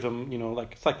and you give them,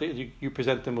 it's like you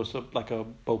present them with like a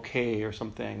bouquet or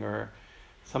something, or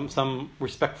some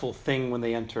respectful thing when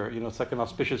they enter. It's like an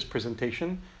auspicious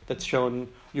presentation that's shown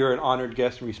you're an honored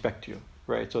guest and respect you,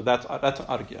 right? So that's an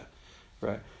argya,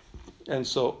 right? And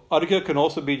so argya can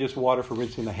also be just water for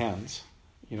rinsing the hands.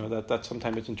 That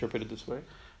sometimes it's interpreted this way,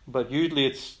 but usually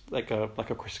it's like the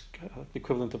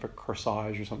equivalent of a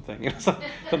corsage or something,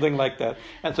 something like that.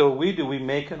 And so we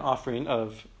make an offering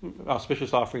of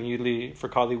auspicious offering. Usually for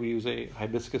Kali we use a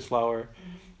hibiscus flower.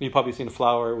 You've probably seen a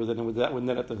flower within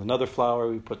it. There's another flower.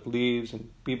 We put leaves and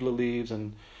bibla leaves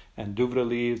and duvra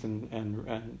leaves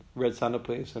and red sandal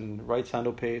paste and white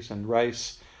sandal paste and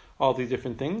rice, all these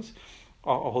different things.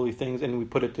 All holy things, and we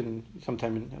put it in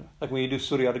sometime like when you do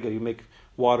Surya Argya, you make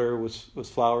water with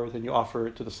flowers and you offer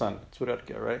it to the sun. Surya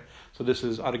Argya, right? So this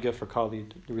is Argya for Kali,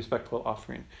 the respectful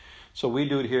offering. So we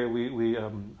do it here. We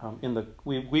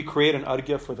create an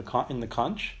Argya in the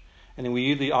conch, and then we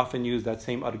usually often use that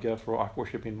same Argya for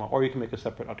worshipping Ma, or you can make a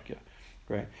separate Argya,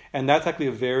 right? And that's actually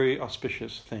a very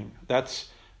auspicious thing.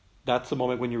 That's the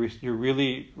moment when you're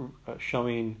really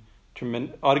showing.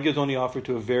 Argya is only offered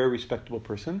to a very respectable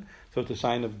person, so it's a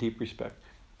sign of deep respect.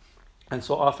 And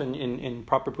so often in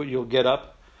proper puja, you'll get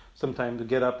up. Sometimes you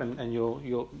get up and the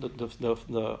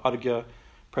Argya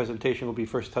presentation will be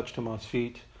first touched to Ma's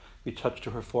feet, be touched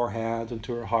to her forehead and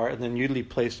to her heart, and then usually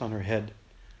placed on her head,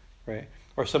 right?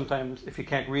 Or sometimes if you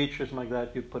can't reach or something like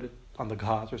that, you put it on the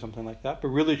ghats or something like that. But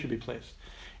really, it should be placed.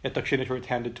 At Dakshineshwar, it's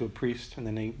handed to a priest, and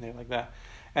then they like that.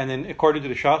 And then according to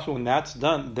the Shastra, when that's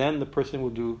done, then the person will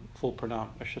do full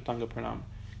pranam, Ashtanga pranam.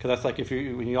 Because that's like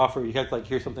when you offer, you have to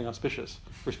hear something auspicious,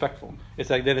 respectful. It's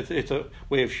like then it's a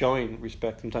way of showing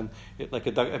respect. Sometimes, at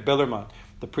Bellarmine,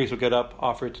 the priest will get up,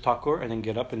 offer it to Thakur, and then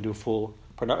get up and do full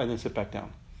pranam, and then sit back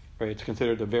down. Right? It's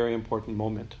considered a very important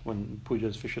moment when puja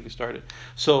is officially started.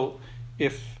 So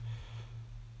if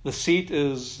the seat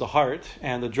is the heart,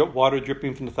 and the water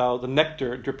dripping from the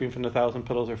nectar dripping from the 1,000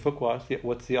 petals are fukwas,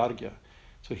 what's the argya?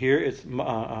 So here it's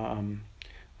manast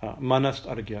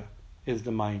argya, is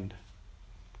the mind.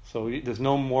 So there's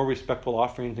no more respectful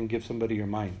offering than give somebody your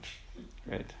mind,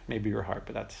 right? Maybe your heart,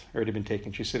 but that's already been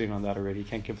taken. She's sitting on that already. You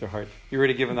can't give their heart. You've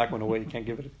already given that one away. You can't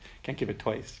give it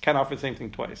twice. You can't offer the same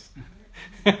thing twice.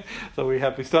 So we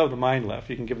still have the mind left.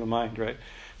 You can give the mind, right?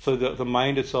 So the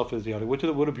mind itself is the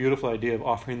argya. What a beautiful idea of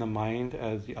offering the mind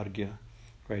as the argya,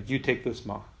 right? You take this,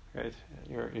 Ma, right?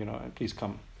 And please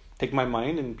come. Take my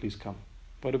mind and please come.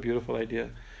 What a beautiful idea.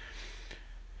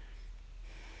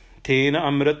 Tena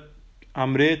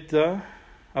amritana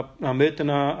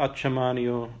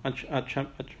achamaniyam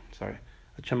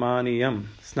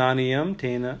snaniyam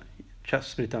tena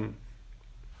chasmritam.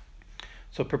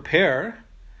 So prepare.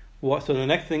 So the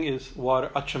next thing is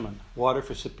water, achaman, water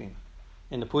for sipping.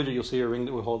 In the puja, you'll see a ring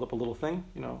that we hold up a little thing.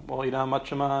 Idam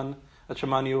achaman,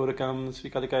 achamani urakam,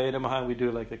 svikadikayeda maha. We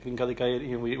do like the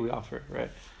kinkadikayeda, we offer,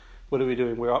 right? What are we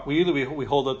doing? We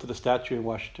hold up to the statue and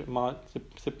wash it.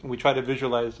 We try to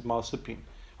visualize Ma sipping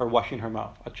or washing her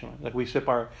mouth. Like we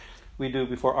do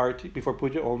before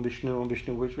puja. Om Vishnu,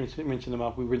 we're rinsing the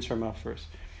mouth. We rinse her mouth first,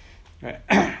 right?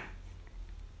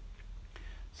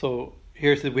 So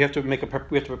here's we have to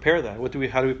prepare that. How do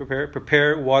we prepare?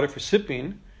 Prepare water for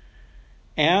sipping,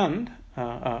 and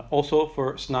also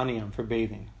for snaniyam, for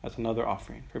bathing. That's another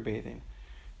offering for bathing,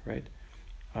 right?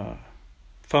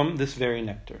 From this very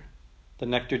nectar. The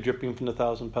nectar dripping from the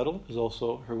 1,000 petals is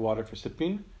also her water for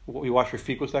sipping. We wash her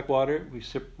feet with that water. We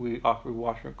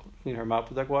wash her, clean her mouth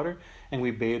with that water, and we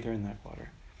bathe her in that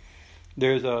water.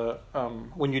 There's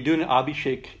when you do an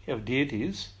abhishek of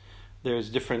deities, there's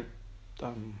different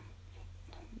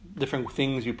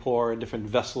things you pour in different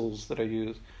vessels that are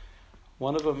used.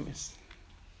 One of them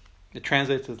it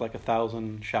translates as like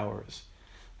 1,000 showers,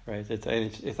 right?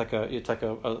 It's like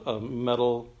a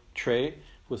metal tray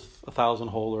with 1,000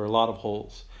 holes or a lot of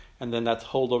holes, and then that's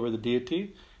hold over the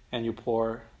deity, and you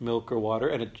pour milk or water,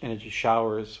 and it just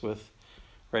showers with,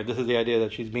 right? This is the idea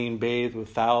that she's being bathed from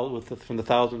the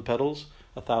 1,000 petals,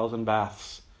 1,000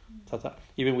 baths.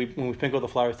 Even when we sprinkle the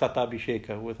flowers,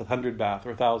 Tatabhisheka, with 100 baths or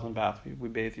 1,000 baths, we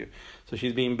bathe you. So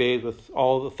she's being bathed with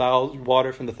all the 1,000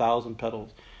 water from the 1,000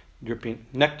 petals, dripping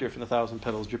nectar from the 1,000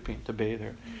 petals, dripping to bathe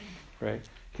her, right?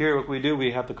 Here, what we do,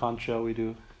 we have the concha, we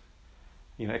do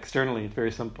externally it's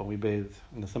very simple. We bathe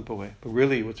in a simple way. But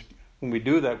really, when we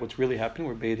do that, what's really happening?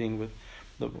 We're bathing with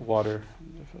the water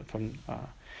from.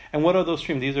 And what are those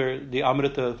streams? These are the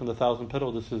Amrita from the thousand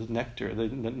petals. This is nectar, the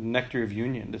nectar of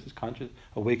union. This is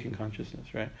awakened consciousness,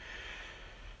 right?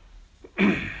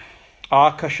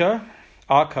 Akasha,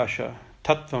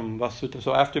 tattvam vasuta.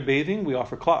 So after bathing, we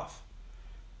offer cloth.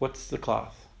 What's the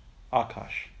cloth?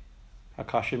 Akash.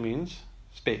 Akasha means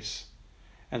space.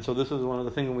 And so this is one of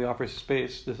the things when we offer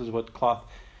space. This is what cloth.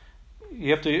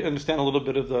 You have to understand a little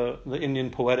bit of the Indian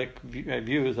poetic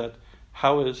view is that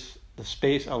how is the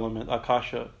space element,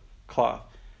 Akasha, cloth?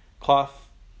 Cloth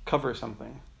covers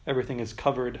something. Everything is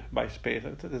covered by space.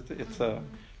 It's a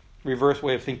reverse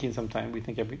way of thinking sometimes. We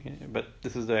think everything, but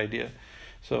this is the idea.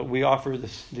 So we offer the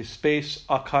space,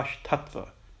 Akash Tattva,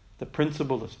 the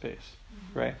principle of space,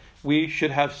 right? We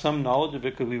should have some knowledge of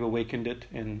it because we've awakened it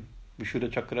in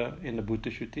Vishuddha Chakra, in the Bhuta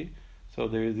Shuddhi. So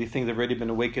these things have already been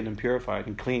awakened and purified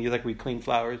and cleaned. Just like we clean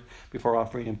flowers before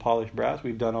offering in polished brass,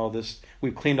 we've done all this.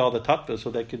 We've cleaned all the tattvas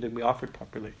so that can be offered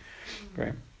properly,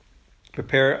 right?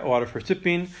 Prepare water for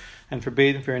sipping and for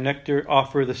bathing for your nectar.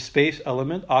 Offer the space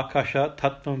element, Akasha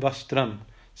Tattvam Vastram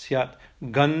Syat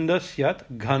Ganda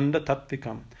Syat Ganda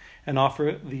Tattvikam, and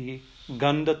offer the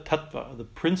Ganda Tattva, the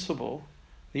principle,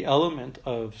 the element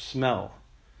of smell,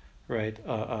 right?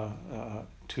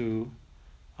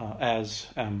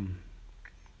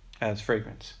 As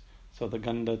fragrance. So the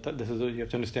Ganda, this is you have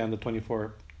to understand the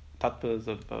 24 tattvas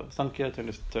of Sankhya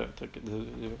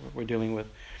we're dealing with,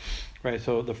 right?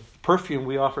 So the perfume,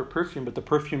 we offer perfume, but the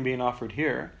perfume being offered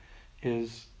here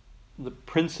is the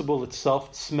principle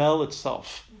itself, smell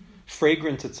itself.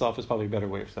 Fragrance itself is probably a better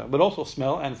way of saying it, but also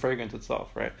smell and fragrance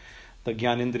itself, right? The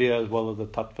Gyanindriya as well as the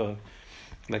tattva,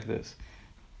 like this.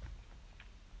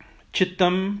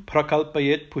 Chittam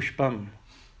prakalpayet pushpam,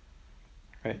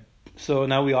 right? So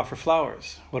now we offer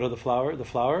flowers. What are the flower? The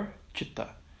flower,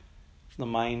 chitta, the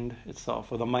mind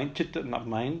itself, or the mind, chitta, not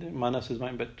mind. Manas is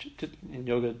mind, but chit, in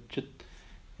yoga, chit,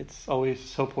 it's always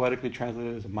so poetically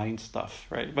translated as mind stuff,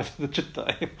 right? But the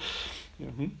chitta,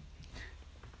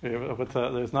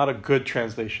 there's not a good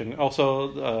translation.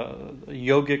 Also,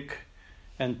 yogic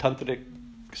and tantric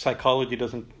psychology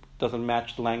doesn't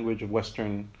match the language of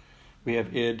Western. We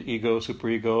have id, ego,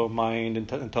 superego, mind,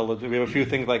 intelligence. We have a few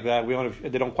things like that.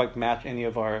 They don't quite match any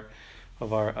of our. We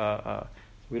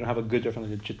don't have a good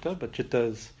definition of chitta, but chitta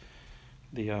is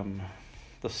the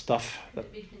stuff. Could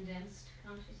it be condensed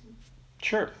consciousness?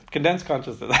 Sure, condensed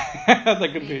consciousness. That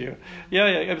could be you. Yeah.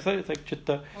 It's like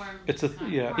chitta. It's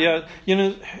yeah.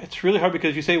 It's really hard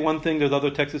because you say one thing, there's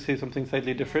other texts that say something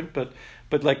slightly different. But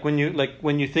when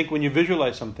you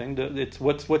visualize something, it's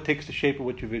what takes the shape of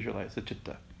what you visualize, the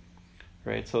chitta.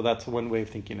 Right, so that's one way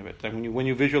of thinking of it. Like when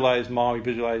you visualize Ma, you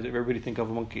visualize everybody think of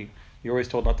a monkey. You're always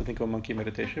told not to think of a monkey in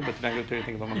meditation, but tonight you think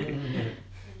of a monkey.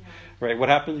 Right, what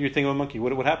happens? You think of a monkey.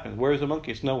 What happens? Where is the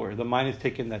monkey? It's nowhere. The mind is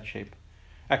taking that shape.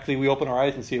 Actually, we open our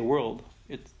eyes and see a world.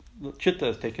 The chitta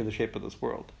is taking the shape of this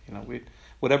world.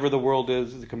 Whatever the world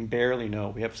is, we can barely know.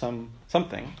 We have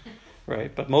something,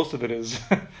 right? But most of it is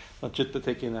the chitta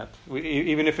taking that.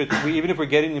 Even if we're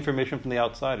getting information from the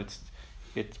outside,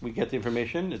 we get the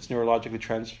information, it's neurologically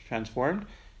transformed,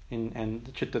 and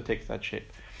the chitta takes that shape.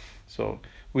 So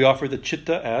we offer the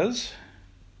chitta as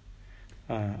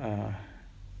a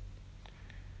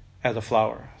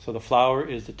flower. So the flower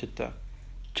is the chitta.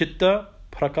 Chitta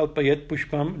prakalpayet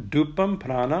pushpam dupam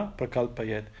prana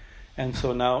prakalpayet. And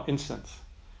so now incense,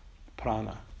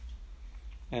 prana.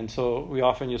 And so we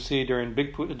often, you'll see during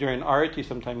Arati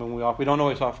sometime when we don't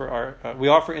always offer we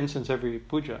offer incense every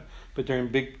puja, but during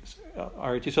big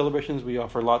Arati celebrations we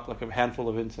offer like a handful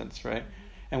of incense, right?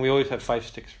 And we always have 5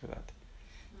 sticks for that,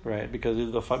 right? Because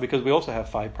we also have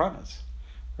 5 pranas,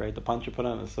 right? The pancha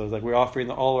pranas. So it's like we're offering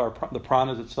the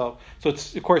pranas itself. So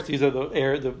it's, of course, these are the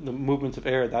air, the movements of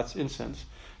air. That's incense,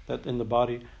 that in the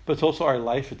body. But it's also our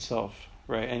life itself,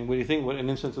 right? And when you think what an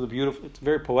incense is beautiful, it's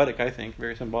very poetic, I think,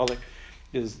 very symbolic.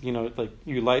 Is like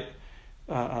you light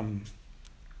Haridan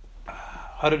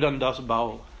Das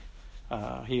Baul.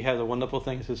 He has a wonderful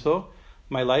thing. He says, so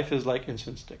my life is like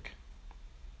incense stick,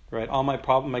 right? All my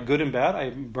problem, my good and bad, I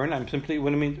burn. I'm simply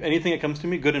anything that comes to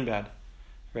me, good and bad,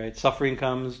 right? Suffering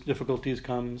comes, difficulties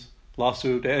comes,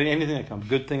 lawsuit, anything that comes,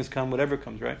 good things come, whatever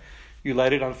comes, right? You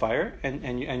light it on fire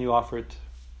and you offer it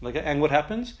like that. And what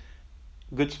happens?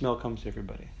 Good smell comes to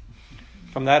everybody.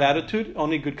 From that attitude,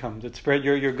 only good comes. It spread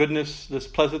your goodness, this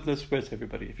pleasantness spreads to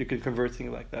everybody. If you can convert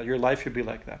things like that, your life should be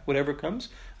like that. Whatever comes,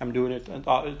 I'm doing it.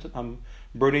 I'm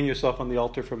burning yourself on the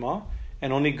altar for Ma,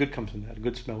 and only good comes from that.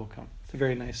 Good smell will come. It's a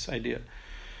very nice idea.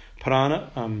 Prana,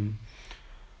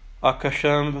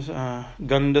 Akasham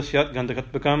gandasyat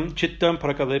gandakatpakam chittam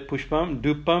prakale pushpam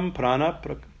dupam prana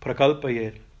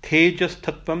prakalpayet tejas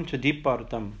tattvam cha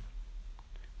deepartam.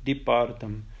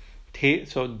 Deepartam.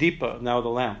 So deepa, now the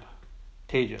lamp.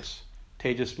 Tejas.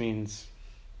 Tejas means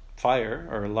fire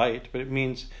or light, but it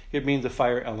means the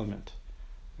fire element,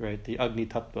 right? The Agni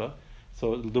Tattva.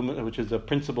 So which is the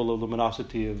principle of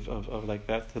luminosity of like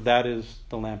that. So that is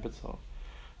the lamp itself.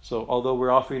 So although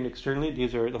we're offering externally,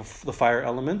 these are the fire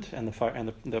element and the fire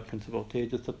and the principle.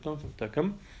 Tejas Tattvam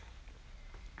Takam.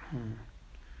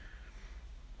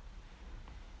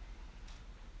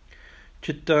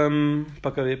 Chittam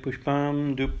pakave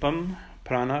pushpam dupam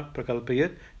prana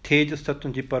prakalpayet tejas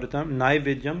tattvam jiparatam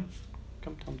naividyam.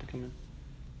 Come, Tom, to come in.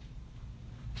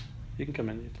 You can come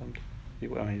in. Tom.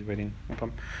 He's waiting. No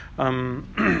problem.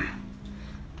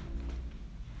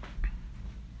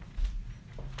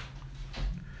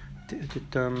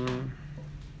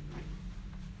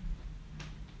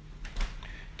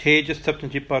 Tejas tattvam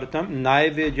jiparatam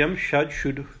naividyam shad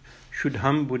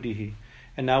shudham buddhihi.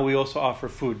 And now we also offer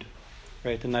food.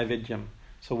 Right, the Naividyam.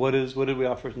 So what did we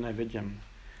offer as Naividyam?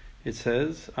 It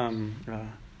says Shuddha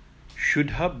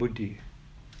Buddhi,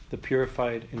 the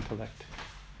purified intellect.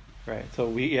 Right. So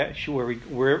we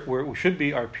should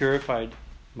be our purified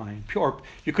mind. Pure,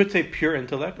 you could say pure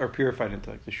intellect or purified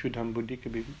intellect. The Shuddham Buddhi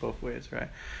could be both ways, right?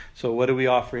 So what are we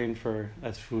offering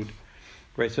as food?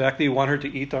 Right. So actually we want her to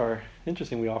eat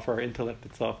we offer our intellect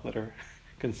itself, let her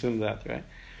consume that, right?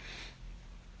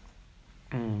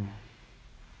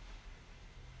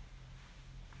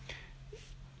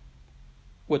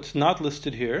 What's not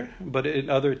listed here, but in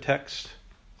other texts,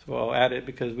 so I'll add it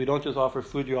because we don't just offer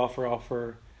food. You also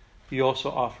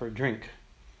offer drink,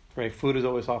 right? Food is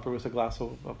always offered with a glass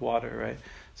of water, right?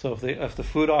 So if the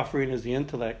food offering is the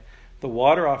intellect, the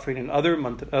water offering in other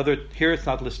here it's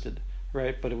not listed,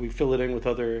 right? But if we fill it in with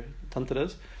other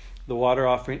tantras, the water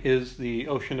offering is the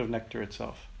ocean of nectar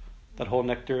itself. That whole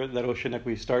nectar, that ocean that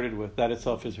we started with, that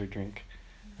itself is her drink,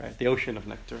 right? The ocean of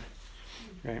nectar,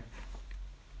 right?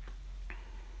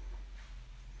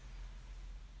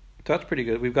 So that's pretty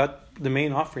good. We've got the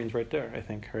main offerings right there, I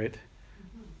think, right?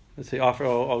 Let's say offer.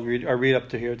 I'll read up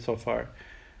to here so far.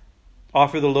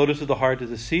 Offer the lotus of the heart as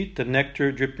a seat, the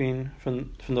nectar dripping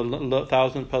from the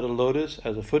thousand-petaled lotus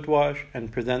as a foot wash,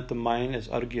 and present the mind as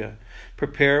arghya.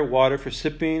 Prepare water for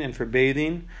sipping and for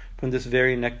bathing from this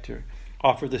very nectar.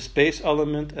 Offer the space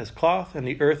element as cloth and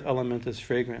the earth element as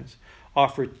fragrance.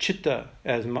 Offer chitta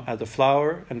as a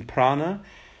flower and prana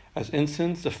as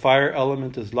incense, the fire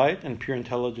element is light, and pure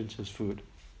intelligence is food.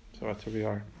 So that's where we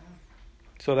are.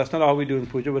 So that's not all we do in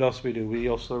puja. What else we do? We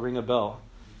also ring a bell.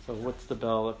 So what's the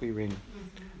bell that we ring?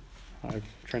 I've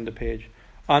turned the page.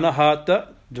 Anahata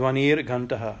dvanir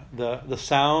gantaha. The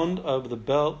sound of the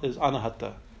bell is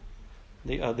anahata.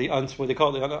 What they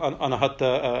call it, the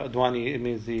anahata dvani. It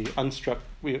means the unstruck.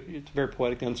 It's very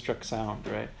poetic, the unstruck sound,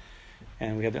 right?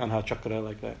 And we have the anahata chakra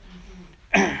like that.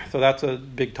 So that's a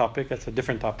big topic. That's a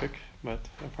different topic, but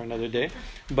for another day.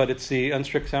 But it's the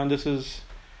unstruck sound. This is,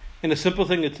 in a simple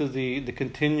thing, it's the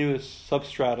continuous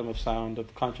substratum of sound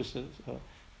of consciousness.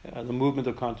 The movement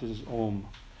of consciousness is Om.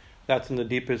 That's in the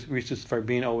deepest reaches for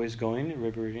being always going,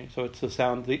 reverberating. So it's the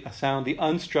sound, the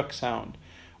unstruck sound,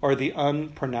 or the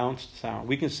unpronounced sound.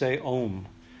 We can say Om.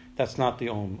 That's not the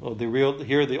Om.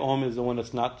 The Om is the one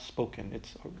that's not spoken.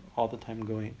 It's all the time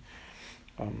going.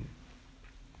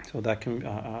 So that can.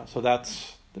 So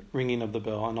that's the ringing of the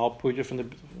bell. And all puja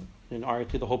in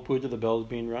Arati, the whole puja, the bell is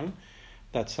being rung.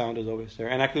 That sound is always there.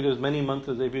 And actually, there's many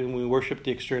mantras. Even when we worship the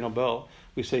external bell,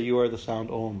 we say, "You are the sound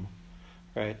Om,"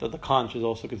 right? The conch is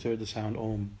also considered the sound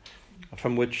Om,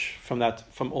 from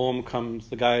Om comes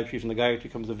the Gayatri. From the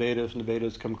Gayatri comes the Vedas. From the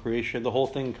Vedas come creation. The whole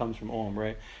thing comes from Om,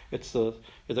 right? It's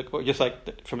just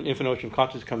like from an infinite ocean of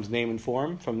consciousness comes name and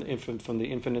form. From the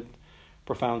infinite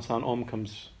profound sound Om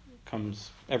comes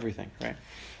everything, right?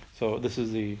 So this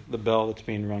is the bell that's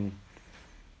being rung.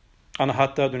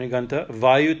 Anahata Duniganta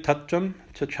Vayu Tattvam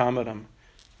cha Chamaram.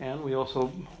 And we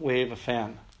also wave a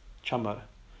fan, chamar,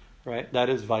 right? That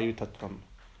is Vayu Tattvam,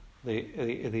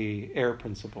 the air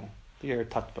principle, the air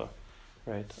tattva,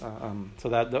 right? So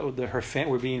that her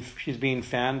fan, she's being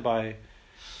fanned by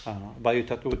Vayu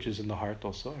Tattva, which is in the heart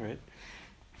also, right?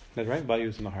 That's right. Vayu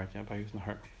is in the heart. Yeah, Vayu is in the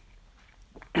heart.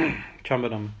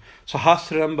 Chamaram.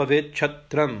 Sahasram Bhavet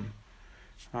Chatram.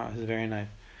 This is very nice.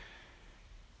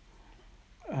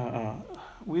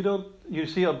 You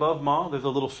see above Ma, there's a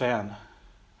little fan,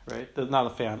 right? There's not a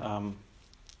fan.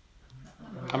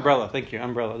 Umbrella. Thank you.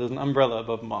 Umbrella. There's an umbrella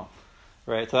above Ma,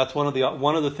 right? So that's one of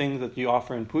the things that you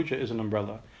offer in puja is an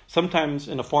umbrella. Sometimes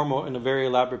in a very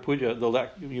elaborate puja,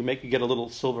 you get a little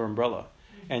silver umbrella,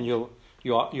 and you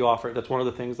offer it. That's one of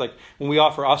the things. Like when we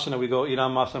offer asana, we go,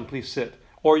 Idam asana, please sit.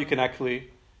 Or you can actually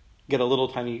get a little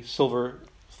tiny silver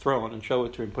throne and show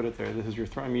it to her and put it there. This is your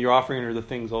throne. I mean, you're offering her the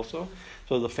things also.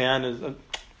 So the fan is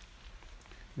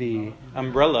the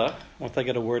umbrella. Once I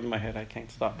get a word in my head, I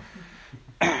can't stop.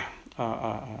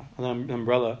 An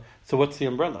umbrella. So what's the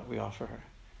umbrella we offer her?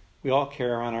 We all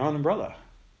carry around our own umbrella.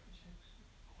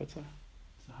 What's that?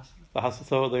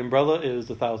 So the umbrella is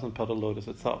the 1,000-petal lotus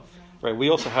itself, right? We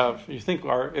also have. You think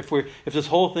if this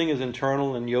whole thing is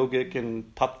internal and yogic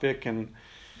and tattvic and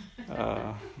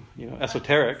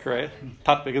esoteric, right?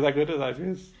 Tattvic, is that good?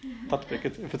 Tattvic.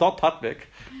 If it's all tattvic,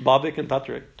 bhavik and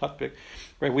tattvic,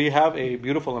 right? We have a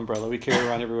beautiful umbrella we carry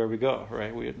around everywhere we go,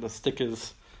 right? The stick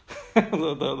is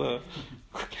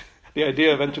the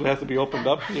idea eventually has to be opened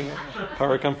up.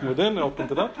 Power comes from within, opens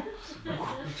it up,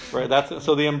 right?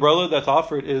 So the umbrella that's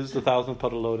offered is the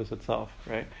 1,000-petal lotus itself,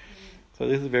 right? So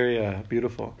this is very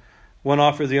beautiful. One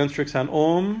offers the unstrict sound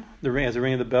Om, as the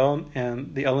ring of the bell,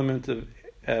 and the element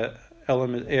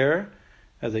air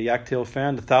as a yak-tail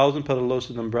fan, the 1,000-petal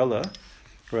lotus umbrella,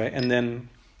 right? And then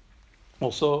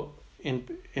also in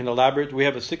elaborate, we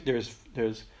have there's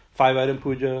 5-item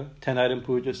puja, 10-item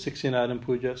puja, 16-item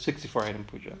puja, 64-item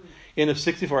puja. In a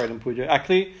 64-item puja,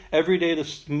 actually every day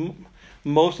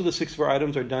most of the 64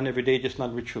 items are done every day, just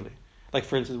not ritually. Like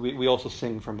for instance, we also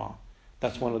sing for Ma.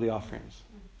 That's one of the offerings.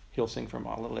 He'll sing for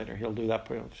Ma a little later. He'll do that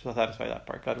part. He'll satisfy that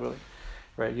part, God willing.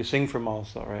 Right? You sing for Ma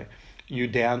also, right? You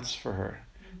dance for her,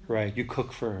 right? You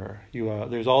cook for her.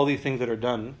 There's all these things that are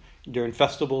done during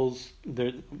festivals.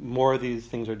 More of these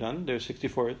things are done. There's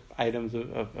 64 items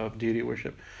of deity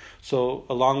worship. So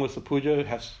along with the puja,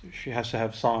 she has to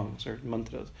have songs or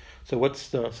mantras. So what's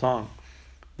the song?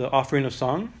 The offering of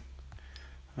song?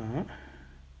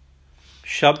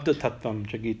 Shabda tattvam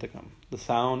chagitakam. The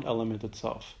sound element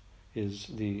itself is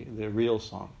the real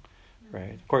song,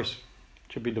 right? Of course,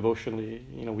 it should be devotionally,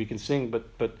 we can sing,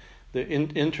 but the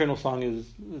internal song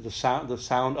is the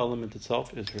sound element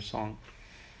itself is her song.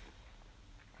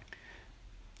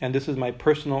 And this is my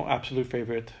personal absolute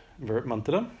favorite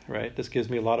mantra, right? This gives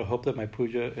me a lot of hope that my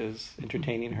puja is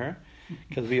entertaining her,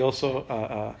 because we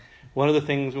also one of the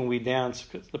things when we dance,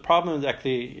 because the problem is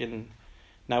actually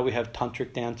now we have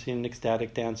tantric dancing,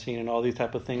 ecstatic dancing, and all these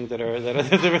type of things that are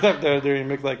they're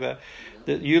mixed like that.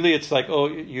 Usually it's like,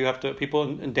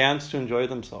 people dance to enjoy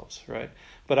themselves, right?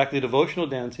 But actually devotional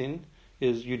dancing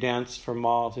is you dance for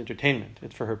Ma's entertainment.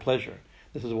 It's for her pleasure.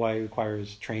 This is why it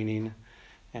requires training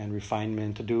and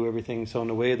refinement to do everything so in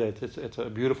a way that it's a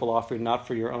beautiful offering, not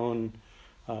for your own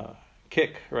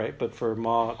kick, right? But for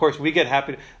Ma. Of course, we get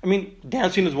happy.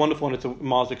 Dancing is wonderful and it's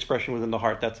Ma's expression within the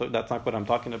heart. That's not what I'm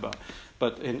talking about.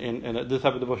 But in this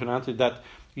type of devotional dancing, that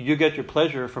you get your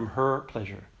pleasure from her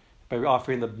pleasure by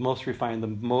offering the most refined, the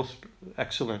most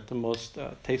excellent, the most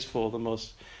tasteful, the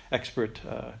most expert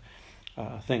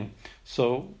thing.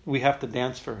 So we have to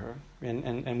dance for her,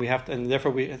 and we have to, and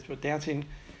therefore dancing.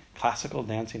 Classical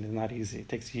dancing is not easy. It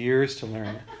takes years to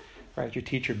learn, right? Your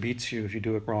teacher beats you if you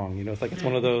do it wrong. It's like it's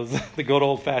one of those the good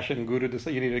old-fashioned guru.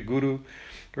 You need a guru,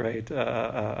 right?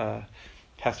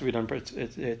 Has to be done.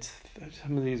 It's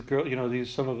some of these girls.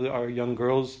 Some of our young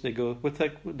girls. They go. What's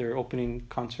that? Their opening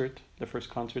concert, the first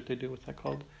concert they do. What's that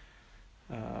called?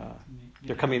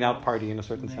 Their coming out party in a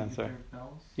certain sense. Right?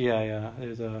 Yeah.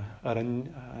 There's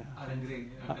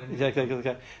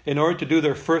exactly. In order to do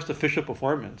their first official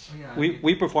performance,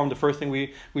 we perform the first thing.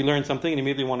 We learn something and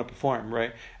immediately want to perform.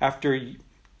 Right after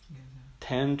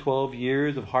 10, 12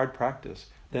 years of hard practice,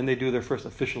 then they do their first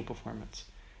official performance.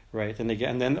 Right, and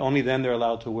then only then they're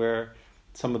allowed to wear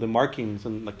some of the markings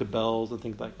and like the bells and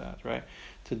things like that. Right,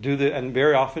 and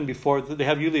very often before they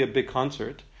have usually a big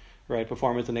concert. Right,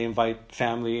 performance, and they invite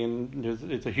family, and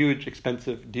it's a huge,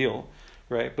 expensive deal,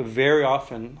 right? But very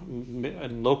often,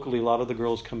 and locally, a lot of the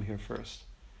girls come here first,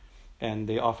 and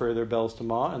they offer their bells to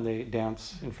Ma, and they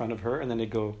dance in front of her, and then they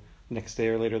go next day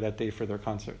or later that day for their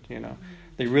concert.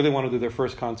 They really want to do their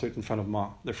first concert in front of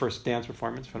Ma, their first dance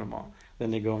performance in front of Ma.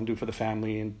 Then they go and do for the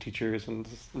family and teachers and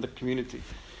the community,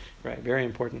 right? Very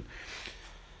important.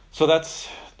 So that's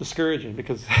discouraging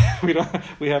because we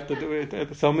have to do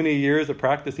it. So many years of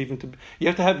practice, you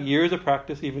have to have years of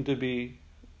practice even to be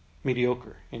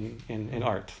mediocre in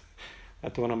art.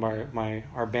 That's one of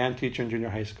our band teacher in junior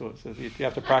high school says you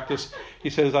have to practice. He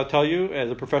says, I'll tell you,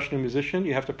 as a professional musician,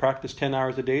 you have to practice 10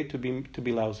 hours a day to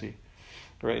be lousy,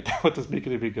 right? What does make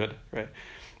it to be good, right?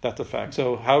 That's a fact.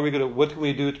 So what can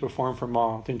we do to perform for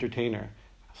Ma, to entertain her?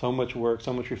 So much work,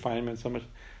 so much refinement, so much.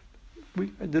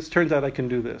 This turns out I can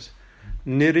do this.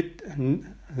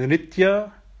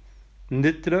 Nritya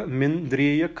nitra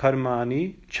mindriya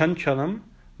karmani chanchalam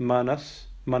manas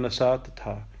manasa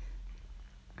tata.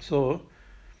 So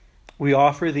we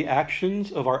offer the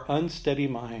actions of our unsteady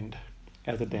mind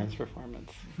as a dance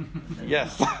performance.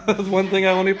 Yes, that's one thing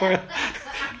I want to point out.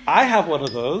 I have one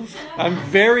of those. I'm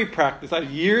very practiced. I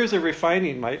have years of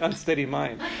refining my unsteady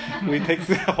mind. It takes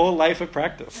a whole life of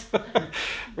practice.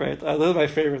 Right? Those are my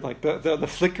favorite. Like the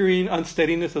flickering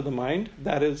unsteadiness of the mind,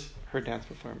 that is her dance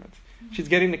performance. She's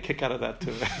getting a kick out of that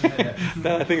too.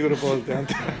 That I think is what it boils down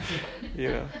to. You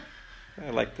know. I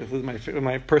like this. This is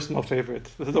my personal favorite.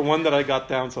 This is the one that I got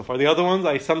down so far. The other ones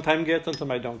I sometimes get,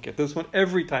 sometimes I don't get. This one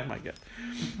every time I get.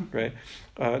 Right?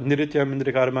 Nritya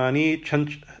Mindrikarmani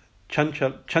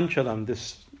Chanchalam,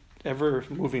 this ever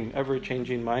moving, ever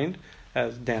changing mind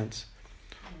as dance.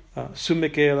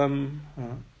 Summikalam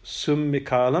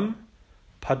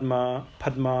Padma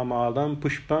Malam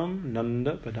Pushpam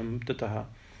Nanda Padam Tataha.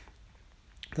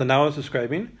 So now it's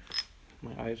describing.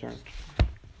 My eyes aren't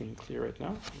being clear right now.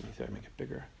 Let me see if I make it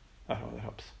bigger. Oh, that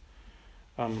helps.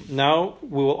 Now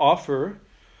we will offer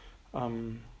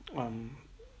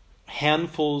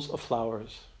handfuls of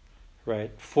flowers,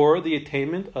 right, for the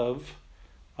attainment of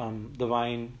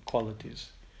divine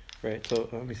qualities, right? So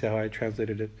let me see how I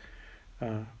translated it.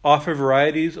 Offer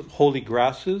varieties of holy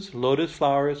grasses, lotus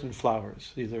flowers, and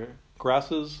flowers. These are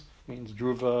grasses, means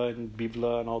dhruva and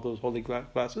bivla and all those holy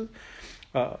grasses.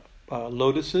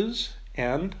 Lotuses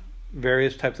and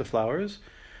various types of flowers,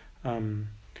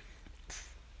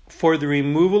 for the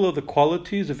removal of the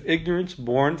qualities of ignorance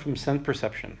born from sense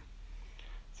perception.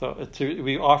 So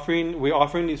we're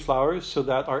offering these flowers so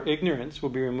that our ignorance will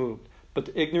be removed, but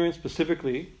the ignorance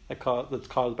specifically that's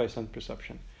caused by sense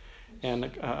perception.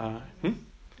 Which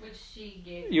she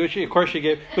gave. Of course she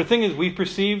gave. But the thing is, we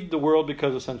perceive the world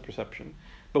because of sense perception,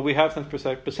 but we have sense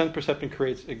perception. But sense perception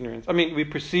creates ignorance. I mean, we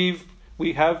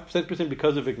have sense perception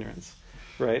because of ignorance.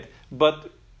 Right, but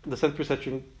the sense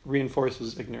perception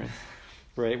reinforces ignorance.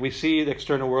 Right, we see the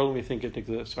external world and we think it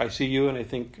exists. I see you and I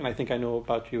think I know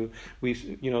about you.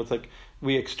 It's like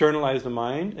we externalize the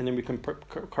mind and then we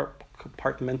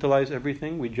compartmentalize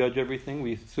everything. We judge everything.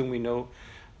 We assume we know,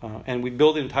 and we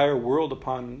build the entire world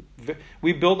upon.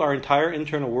 We build our entire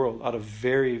internal world out of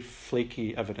very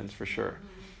flaky evidence, for sure.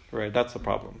 Right, that's the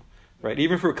problem. Right,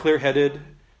 even if we're clear-headed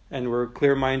and we're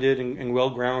clear-minded and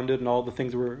well-grounded and all the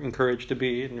things we're encouraged to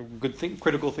be, and good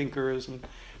critical thinkers and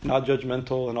not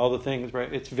judgmental and all the things,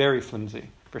 right? It's very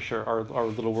flimsy, for sure, our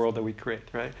little world that we create,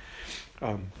 right?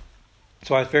 So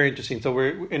it's very interesting. So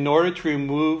in order to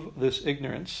remove this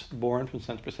ignorance born from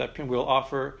sense perception, we'll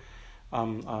offer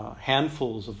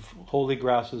handfuls of holy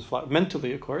grasses,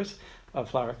 mentally, of course, of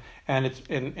flower. And it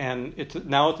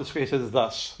says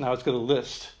thus. Now it's going to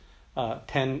list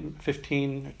 10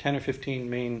 or 15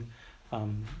 main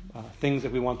things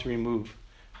that we want to remove,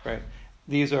 right?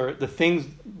 These are the things,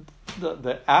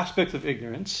 the aspects of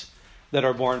ignorance that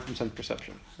are born from sense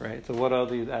perception, right? So what are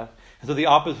these? So the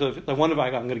opposite of one of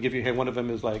I'm going to give you here. One of them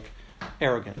is like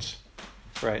arrogance,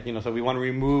 right? So we want to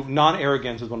remove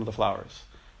non-arrogance is one of the flowers.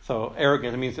 So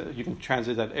arrogance, it means that you can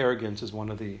translate that arrogance is one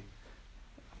of the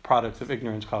products of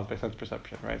ignorance caused by sense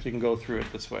perception, right? So you can go through it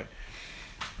this way,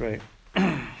 right?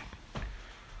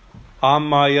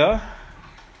 Amaya,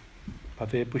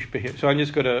 so I'm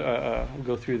just going to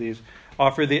go through these.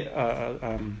 Offer the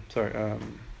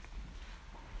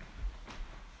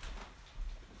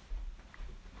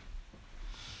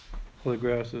holy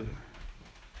grasses.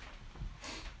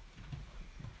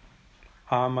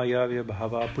 Amayavya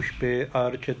bhava pushpe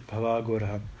archit bhava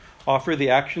gorha. Offer the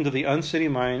actions of the unsteady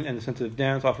mind and the sensitive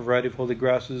dance. Offer a variety of holy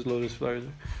grasses, lotus flowers,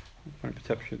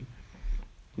 perception.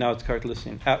 Now it's card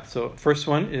listening. So first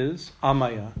one is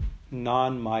amaya,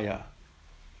 non-maya,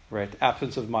 right?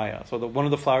 Absence of maya. So one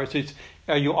of the flowers. So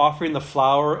are you offering the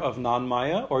flower of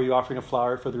non-maya, or are you offering a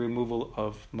flower for the removal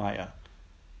of maya?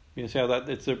 You see how that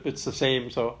it's the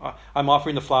same. So I'm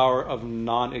offering the flower of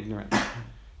non-ignorance.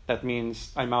 That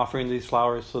means I'm offering these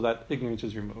flowers so that ignorance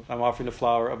is removed. I'm offering the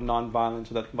flower of non-violence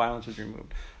so that violence is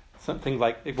removed. Something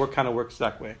like it kind of works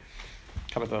that way.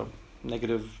 Kind of a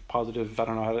negative, positive, I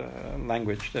don't know how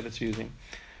language that it's using.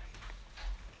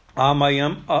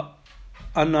 Amayam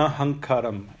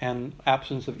anahankaram, and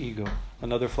absence of ego.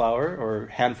 Another flower or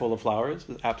handful of flowers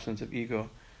is absence of ego.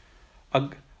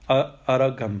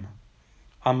 Aragam,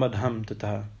 amadham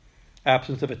tata,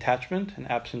 absence of attachment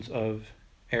and absence of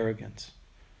arrogance.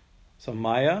 So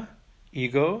maya,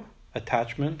 ego,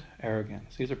 attachment,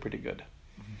 arrogance. These are pretty good,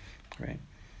 right?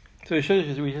 So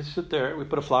we just sit there, we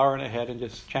put a flower in our head and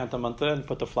just chant the mantra and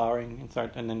put the flowering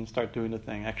and then start doing the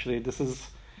thing. Actually, this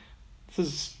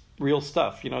is real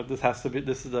stuff.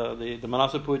 This is the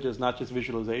Manasa Puja is not just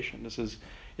visualization.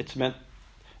 It's meant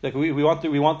Like we want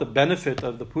the benefit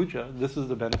of the puja. This is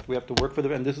the benefit. We have to work for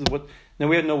the, and this is what. Then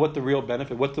we have to know what the real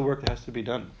benefit. What's the work that has to be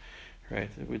done, right?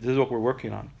 This is what we're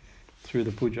working on through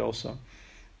the puja also.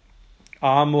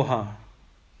 Amoha,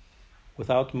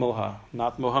 without moha.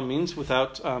 Not moha means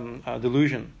without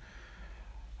delusion.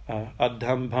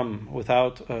 Adhambham,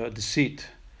 without deceit.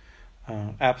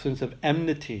 Absence of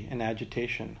enmity and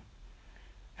agitation.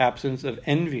 Absence of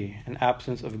envy and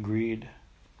absence of greed.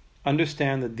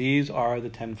 Understand that these are the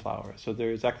 10 flowers. So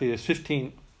there's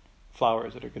 15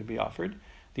 flowers that are going to be offered.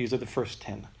 These are the first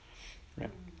 10.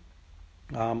 Right?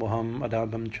 Amoham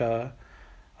adabham cha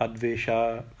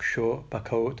advesha ksho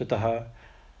pakho tataha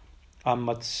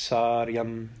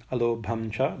amatsaryam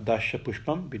alobham cha dasha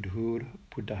pushpam vidhur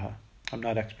pudaha. I'm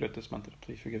not expert at this mantra,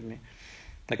 please forgive me.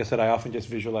 Like I said, I often just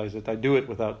visualize it. I do it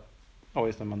without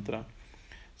always the mantra.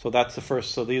 So that's the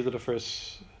first. So these are the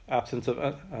first: absence of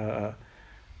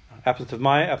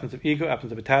Maya, absence of ego,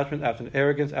 absence of attachment, absence of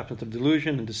arrogance, absence of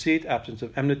delusion and deceit, absence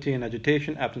of enmity and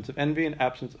agitation, absence of envy, and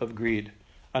absence of greed.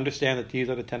 Understand that these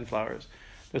are the 10 flowers.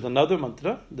 There's another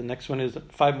mantra. The next one is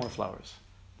 5 more flowers.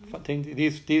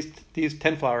 These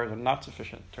 10 flowers are not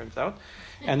sufficient, turns out.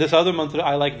 And this other mantra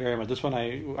I like very much. This one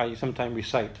I sometimes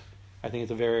recite. I think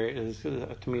to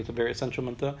me it's a very essential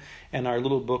mantra. And our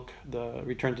little book, the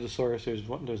Return to the Source,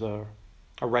 there's a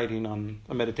writing on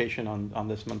a meditation on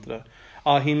this mantra.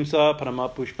 Ahimsa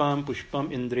parama pushpam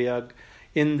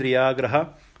indriyagraha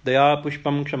daya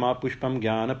pushpam kshama pushpam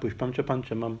jnana pushpam cha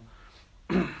panchamam.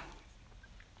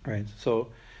 Right. So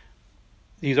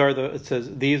these are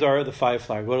the 5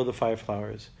 flowers. What are the 5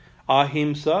 flowers?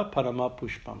 Ahimsa parama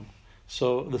pushpam.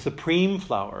 So the supreme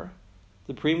flower,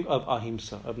 supreme of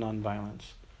ahimsa, of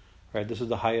non-violence. Right. This is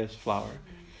the highest flower.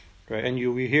 Right. And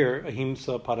we hear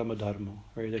ahimsa parama dharma.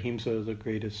 Right. Ahimsa is the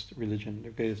greatest religion, the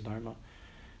greatest dharma.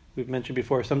 We've mentioned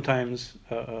before. Sometimes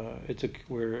this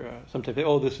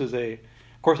is a.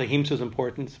 Of course, ahimsa is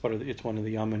important. It's one of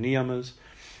the yama niyamas,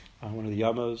 one of the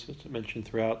yamas. It's mentioned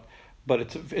throughout,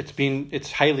 but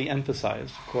it's highly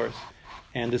emphasized, of course.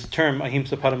 And this term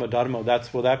ahimsa parama dharma,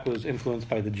 that was influenced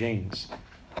by the Jains,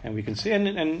 and we can see and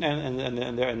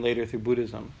later through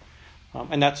Buddhism,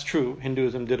 and that's true.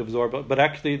 Hinduism did absorb, but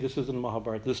actually this is in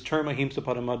Mahabharata. This term ahimsa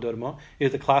parama dharma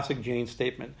is a classic Jain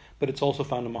statement, but it's also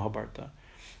found in Mahabharata.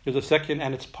 There's a second,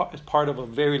 and it's part of a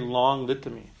very long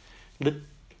litany,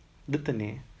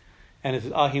 and it's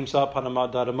ahimsa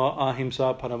parama dharma,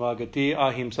 ahimsa parama gati,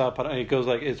 ahimsa parama. It goes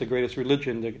like it's the greatest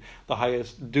religion, the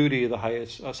highest duty, the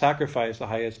highest sacrifice, the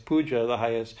highest puja, the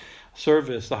highest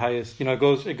service, the highest.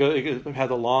 It has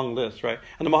a long list, right?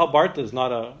 And the Mahabharata is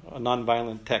not a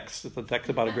non-violent text. It's a text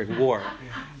about a great war,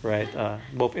 right?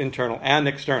 Both internal and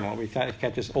external. We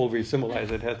can't just overly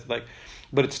symbolize it. It has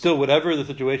but it's still, whatever the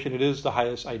situation, it is the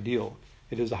highest ideal.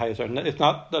 It is the highest. It's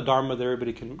not the dharma that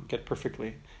everybody can get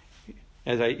perfectly.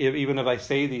 Even if I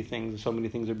say these things, so many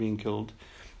things are being killed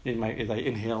as I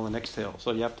inhale and exhale.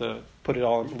 So you have to put it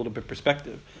all in a little bit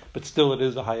perspective. But still, it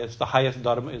is the highest. The highest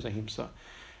dharma is ahimsa.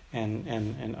 And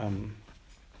can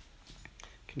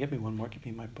you get me one more? Give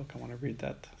me my book. I want to read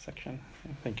that section.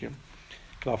 Thank you.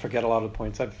 I'll forget a lot of the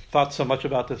points. I've thought so much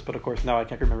about this, but of course now I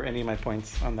can't remember any of my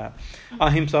points on that.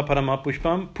 Ahimsa parama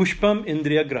pushpam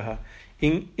indriya graha.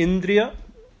 Indriya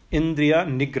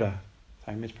nigra.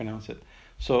 I mispronounce it.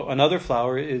 So another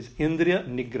flower is indriya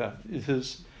nigra. This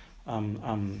is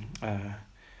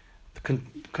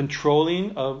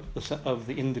controlling of the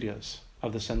indriyas,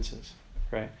 of the senses,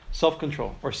 right?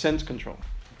 Self-control or sense control.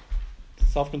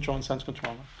 Self-control and sense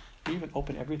control. You even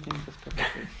open everything just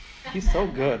perfectly. He's so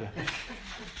good.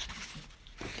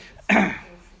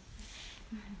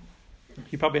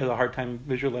 He probably has a hard time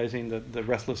visualizing the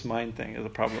restless mind thing as a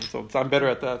problem. So I'm better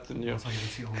at that than you.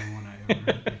 That's the only one I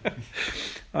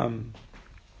ever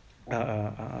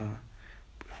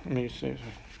let me see.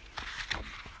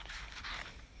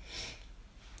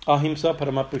 Ahimsa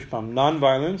paramapushpam.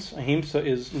 Non-violence. Ahimsa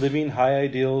is living high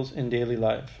ideals in daily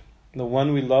life. The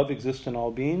one we love exists in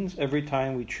all beings. Every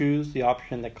time we choose the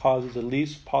option that causes the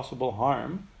least possible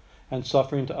harm and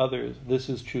suffering to others, this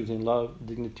is choosing love,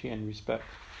 dignity, and respect.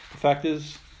 The fact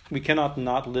is, we cannot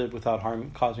not live without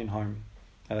causing harm.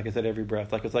 And like I said, every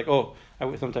breath. Like it's like, I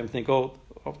would sometimes think,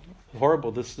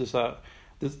 horrible.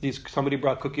 These somebody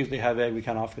brought cookies. They have egg. We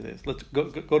can't offer this. Let's go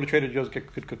to Trader Joe's,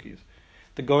 get good cookies.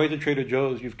 Going to Trader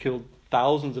Joe's, you've killed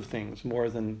thousands of things more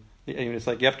than. It's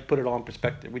like you have to put it all in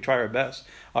perspective. We try our best,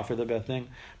 offer the best thing,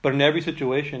 but in every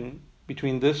situation,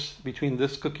 between this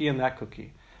cookie and that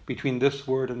cookie, between this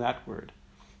word and that word,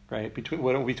 right?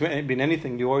 Between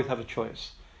anything, you always have a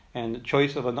choice, and the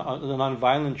choice of the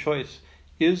non-violent choice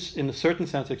is, in a certain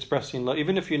sense, expressing love,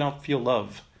 even if you don't feel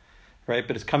love, right?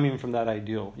 But it's coming from that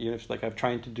ideal. It's like I'm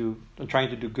trying to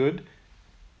do good,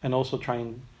 and also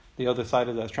trying, the other side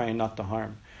of that is trying not to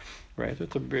harm, right?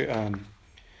 It's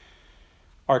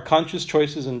our conscious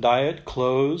choices in diet,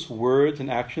 clothes, words,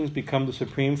 and actions become the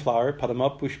supreme flower, Padma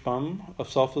Pushpam, of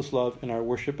selfless love in our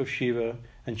worship of Shiva,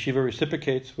 and Shiva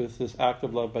reciprocates with this act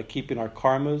of love by keeping our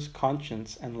karmas,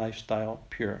 conscience, and lifestyle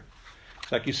pure.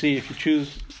 It's like you see, if you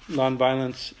choose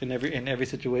non-violence in every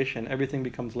situation, everything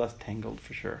becomes less tangled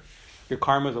for sure. Your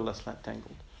karmas are less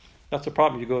tangled. That's the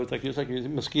problem. You go, it's like you're a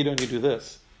mosquito and you do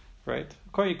this, right?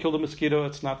 Okay, you kill the mosquito,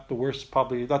 it's not the worst,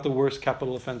 probably not the worst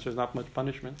capital offense. There's not much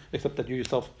punishment, except that you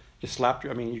yourself just slapped you.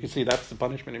 I mean, you can see that's the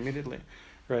punishment immediately,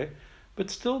 right?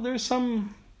 But still, there's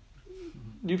some.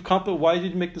 Why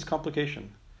did you make this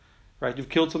complication, right? You've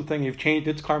killed something, you've changed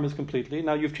its karmas completely.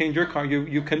 Now you've changed your karma.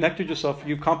 You connected yourself.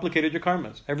 You've complicated your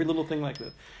karmas. Every little thing like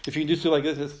this. If you just do like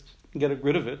this, just get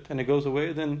rid of it, and it goes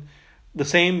away, then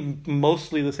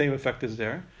mostly the same effect is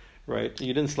there, right?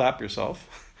 You didn't slap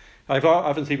yourself. I've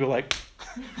often seen people like,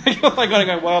 like when I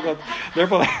go wild, but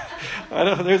I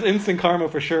don't know, there's instant karma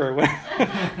for sure.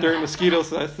 During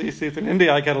mosquitoes, I see in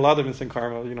India, I get a lot of instant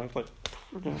karma. It's like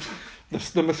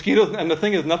the mosquitoes, and the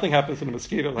thing is, nothing happens to the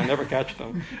mosquitoes. I never catch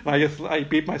them. And I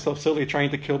beat myself silly trying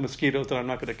to kill mosquitoes that I'm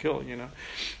not going to kill.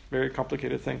 Very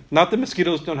complicated thing. Not that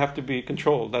mosquitoes don't have to be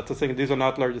controlled. That's the thing. These are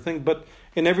not larger things, but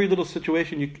in every little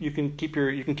situation, you can keep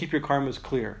your karmas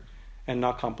clear and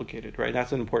not complicated. Right?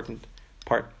 That's an important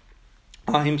part.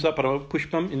 Ahimsa parama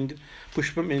pushpam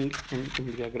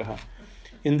indriya graha.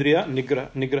 Indriya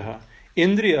nigraha.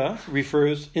 Indriya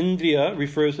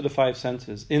refers to the five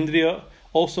senses. Indriya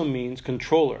also means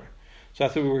controller. So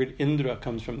that's where the word Indra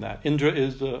comes from that. Indra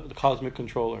is the cosmic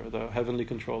controller, the heavenly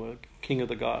controller, king of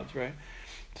the gods, right?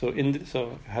 So it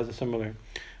has a similar.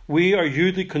 We are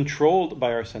usually controlled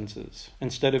by our senses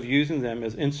instead of using them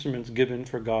as instruments given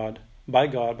for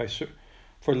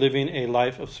living a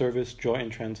life of service, joy,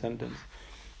 and transcendence.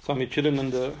 Swami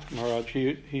Chidananda Maharaj,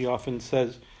 he often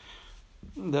says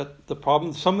that the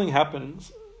problem, something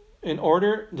happens,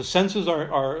 the senses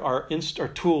are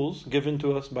tools given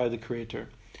to us by the Creator,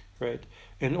 right?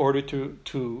 In order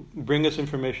to bring us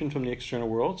information from the external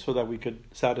world so that we could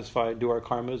do our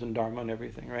karmas and dharma and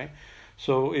everything, right?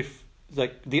 So if,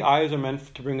 like, the eyes are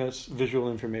meant to bring us visual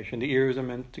information, the ears are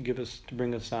meant to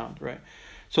bring us sound, right?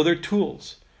 So they're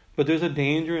tools. But there's a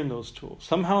danger in those tools.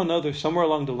 Somehow or another, somewhere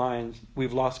along the lines,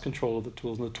 we've lost control of the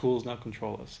tools, and the tools now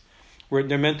control us.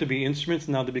 They're meant to be instruments,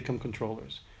 and now they become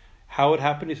controllers. How it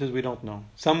happened, he says, we don't know.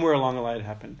 Somewhere along the line it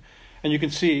happened. And you can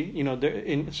see,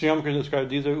 in Sri Ramakrishna described,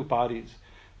 these are upadis.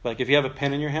 Like if you have a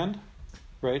pen in your hand,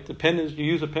 right? The pen is, you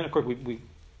use a pen, of course, you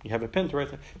have a pen to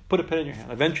write, put a pen in your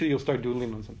hand. Eventually you'll start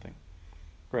doodling on something,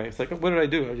 right? It's like, what did I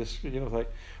do? I just,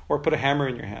 or put a hammer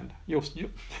in your hand. You'll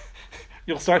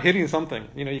start hitting something.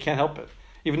 You can't help it.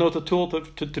 Even though it's a tool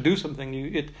to do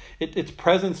something, its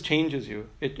presence changes you.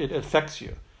 It affects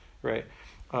you, right?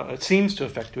 It seems to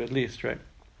affect you at least, right?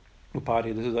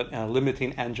 Upadi, this is a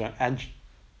limiting adjunct.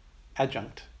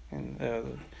 And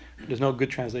there's no good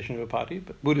translation of upadi,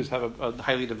 but Buddhists have a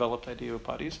highly developed idea of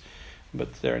upadis,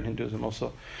 but they're in Hinduism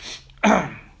also.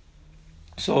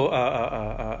 So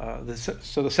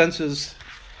the senses,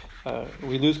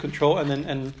 we lose control,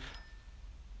 and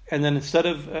then instead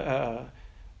of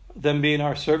them being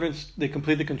our servants, they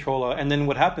completely control us. And then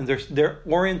what happens? They're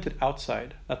oriented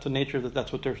outside. That's the nature of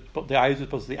that's what the eyes are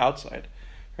supposed to be outside,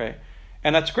 right?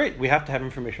 And that's great. We have to have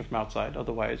information from outside,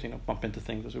 otherwise, bump into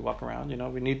things as we walk around.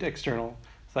 We need external,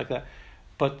 it's like that.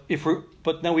 But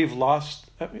now we've lost.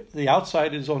 The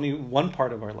outside is only one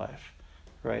part of our life,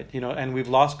 right? And we've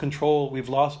lost control. We've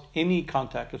lost any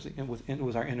contact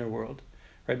with our inner world,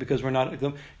 right? Because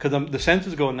the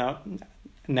senses go now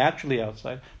naturally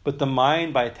outside, but the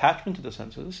mind, by attachment to the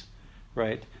senses,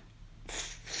 right,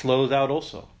 flows out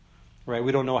also, right?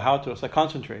 We don't know how to. It's like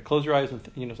concentrate. Close your eyes, and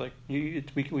it's like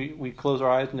we close our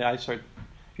eyes, and the eyes start.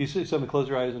 If you see somebody close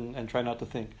your eyes and try not to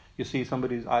think, you see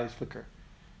somebody's eyes flicker.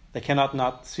 They cannot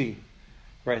not see,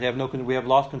 right? They have no. We have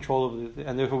lost control of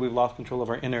and therefore we've lost control of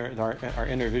our inner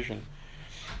vision.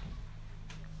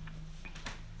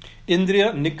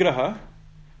 Indriya nigraha.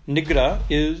 Nigra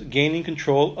is gaining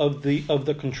control of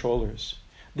the controllers.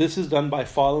 This is done by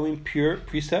following pure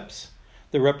precepts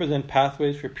that represent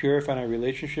pathways for purifying our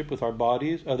relationship with our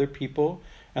bodies, other people,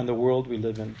 and the world we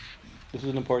live in. This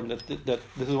is important. That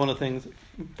this is one of the things.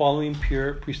 Following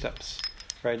pure precepts,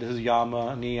 right? This is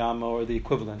yama, niyama, or the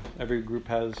equivalent. Every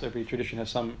tradition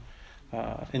has some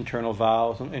internal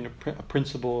vow, a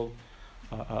principle,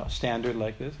 standard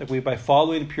like this. By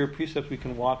following pure precepts, we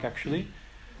can walk actually.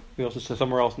 We also said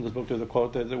somewhere else in this book there's a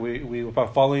quote that by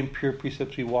following pure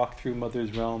precepts we walk through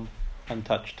Mother's realm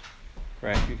untouched,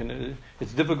 right?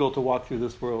 It's difficult to walk through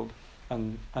this world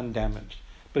undamaged.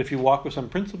 But if you walk with some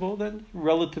principle, then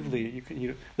relatively,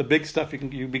 the big stuff,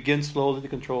 you begin slowly to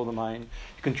control the mind.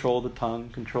 You control the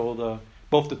tongue,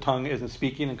 both the tongue isn't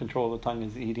speaking and control the tongue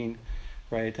is eating,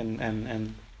 right?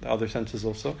 And the other senses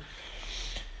also.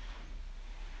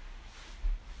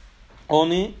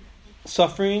 Only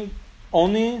suffering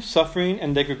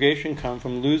and degradation come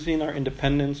from losing our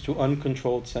independence to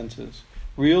uncontrolled senses.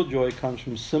 Real joy comes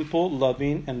from simple,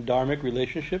 loving, and dharmic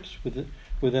relationships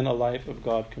within a life of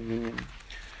God communion.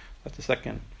 That's the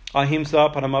second.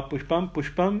 Ahimsa parama pushpam,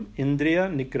 pushpam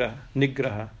indriya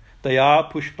nigraha.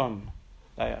 Daya pushpam.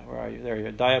 Daya, where are you? There you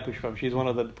are. Daya pushpam. She's one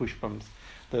of the pushpams.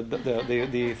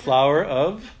 The flower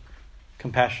of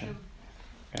compassion.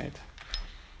 Right?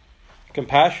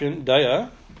 Compassion, daya,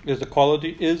 is a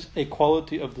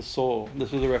quality of the soul.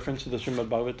 This is a reference to the Srimad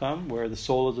Bhagavatam, where the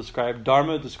soul is described,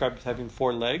 Dharma is described as having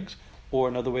 4 legs, or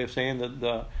another way of saying that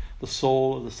the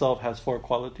soul of the self has 4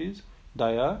 qualities.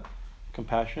 Daya,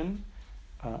 compassion,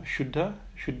 shuddhi,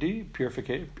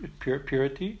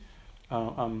 purity,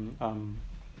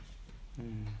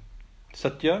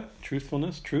 satya,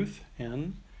 truthfulness, truth,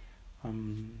 and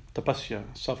tapasya,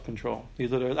 self-control.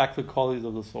 These are the actual qualities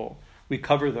of the soul. We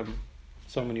cover them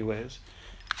so many ways.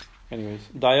 Anyways,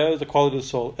 daya is the quality of the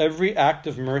soul. Every act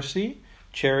of mercy,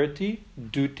 charity,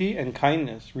 duty, and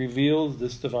kindness reveals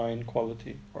this divine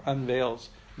quality, or unveils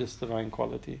this divine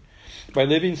quality. By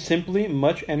living simply,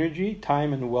 much energy,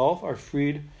 time, and wealth are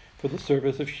freed for the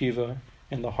service of Shiva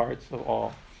in the hearts of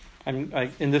all.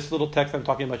 In this little text, I'm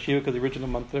talking about Shiva because the original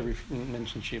mantra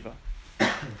mentions Shiva.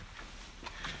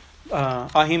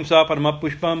 Ahimsa parama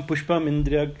pushpam, pushpam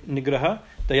indriya nigraha,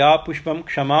 daya pushpam,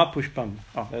 kshama pushpam.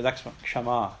 Oh, the next one,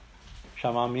 kshama.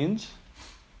 Kshama means?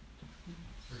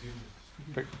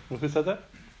 Who said that?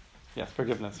 Yes,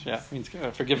 forgiveness. Yeah, means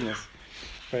forgiveness.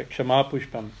 Right, kshama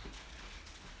pushpam.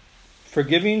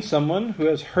 Forgiving someone who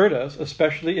has hurt us,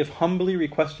 especially if humbly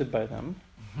requested by them,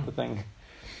 the thing.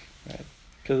 Right?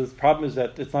 Because the problem is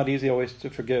that it's not easy always to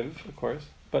forgive, of course.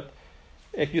 But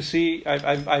if you see,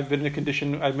 I've been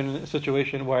in a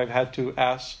situation where I've had to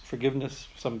ask forgiveness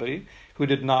of somebody who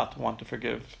did not want to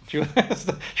forgive. She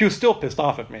was still pissed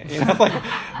off at me.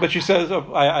 But she says,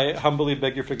 I humbly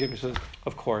beg your forgiveness. She says,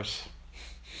 of course.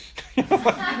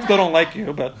 Still don't like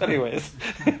you, but anyways.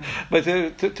 But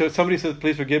to somebody says,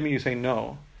 please forgive me, you say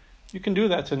no. You can do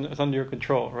that, it's under your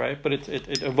control, right? But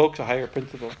it evokes a higher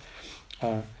principle.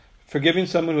 Forgiving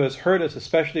someone who has hurt us,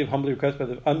 especially if humbly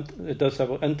requested, it does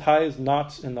have unties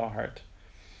knots in the heart.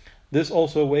 This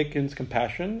also awakens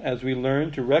compassion as we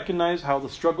learn to recognize how the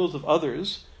struggles of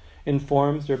others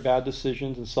informs their bad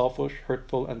decisions and selfish,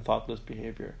 hurtful, and thoughtless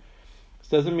behavior. This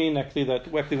doesn't mean actually that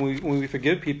when we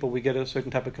forgive people, we get a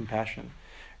certain type of compassion,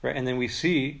 right? And then we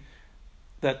see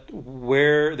that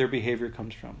where their behavior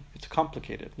comes from. It's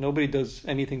complicated. Nobody does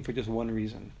anything for just one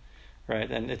reason, right?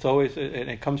 And it's always, and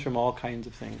it comes from all kinds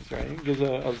of things, right? It gives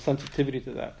a sensitivity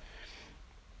to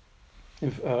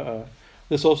that.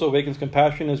 This also awakens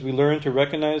compassion as we learn to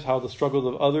recognize how the struggles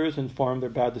of others inform their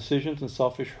bad decisions and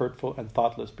selfish, hurtful, and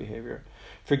thoughtless behavior.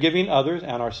 Forgiving others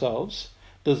and ourselves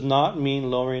does not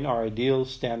mean lowering our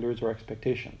ideals, standards, or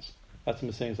expectations. That's the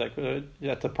mistake.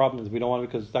 That's a problem. We don't want to,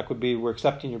 because that could be we're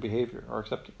accepting your behavior or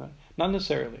accepting that. Not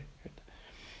necessarily.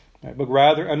 Right? But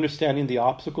rather understanding the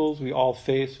obstacles we all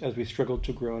face as we struggle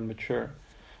to grow and mature.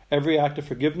 Every act of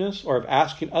forgiveness or of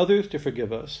asking others to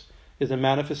forgive us is a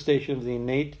manifestation of the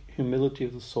innate humility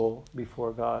of the soul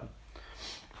before God.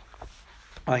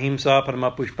 Ahimsa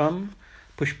parama pushpam,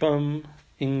 pushpam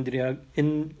indriya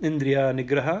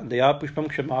nigraha, daya pushpam,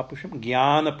 kshama pushpam,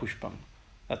 jnana pushpam.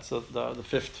 That's the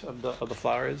fifth of the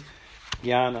flowers.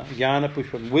 Jnana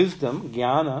pushpam. Wisdom,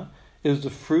 jnana, is the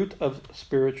fruit of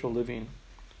spiritual living.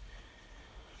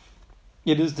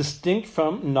 It is distinct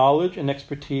from knowledge and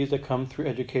expertise that come through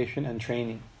education and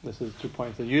training. This is 2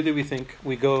 points. So usually we think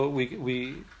we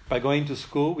by going to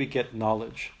school we get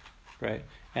knowledge, right?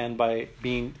 And by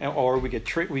by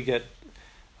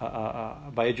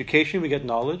education we get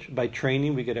knowledge. By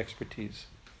training we get expertise,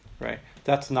 right?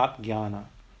 That's not jnana.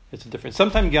 It's a different.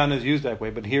 Sometimes jnana is used that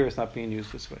way, but here it's not being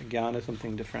used this way. Jnana is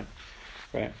something different,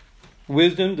 right?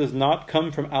 Wisdom does not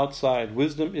come from outside.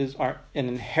 Wisdom is an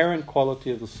inherent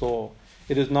quality of the soul.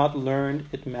 It is not learned,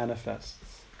 it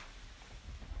manifests.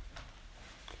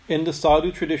 In the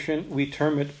Sadhu tradition, we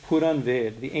term it Puran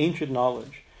Ved, the ancient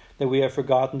knowledge that we have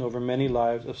forgotten over many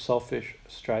lives of selfish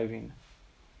striving.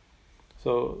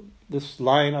 So this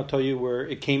line, I'll tell you where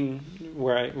it came,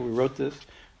 we wrote this.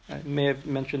 I may have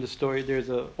mentioned the story. There's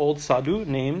an old sadhu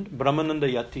named Brahmananda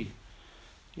Yati.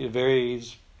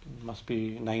 He's must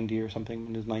be 90 or something,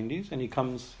 in his 90s, and he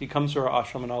comes to our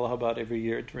ashram in Allahabad every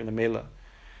year during the Mela,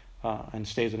 and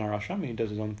stays in our ashram, and he does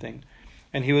his own thing.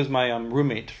 And he was my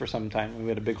roommate for some time. We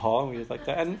had a big hall, and we was like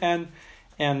that.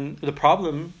 And the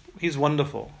problem, he's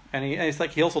wonderful, and he's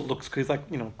like, he also looks, he's like,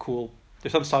 cool.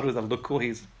 There's some sadhus that look cool.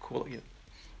 He's cool.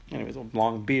 Anyways, a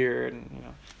long beard and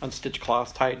unstitched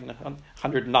cloths tied in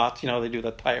 100 knots. They do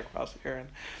that tie across here, and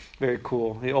very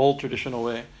cool, the old traditional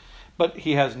way. But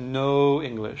he has no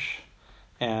English,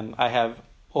 and I have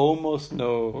almost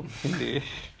no Hindi.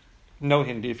 No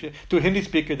Hindi. To a Hindi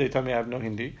speaker, they tell me I have no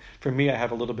Hindi. For me, I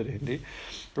have a little bit of Hindi,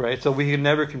 right? So we can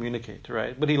never communicate,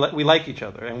 right? But we like each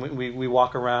other, and we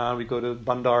walk around. We go to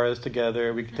bandaras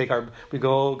together. We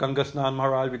go Ganga Snan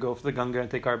Maharaj. We go for the Ganga and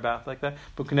take our bath like that.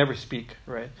 But we can never speak,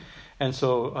 right? And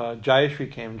so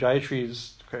Jayashri came. Jayashri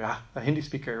is a Hindi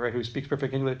speaker, right? Who speaks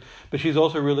perfect English, but she's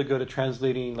also really good at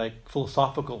translating like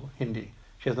philosophical Hindi.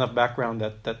 She has enough background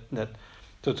that.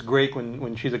 So it's great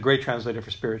when she's a great translator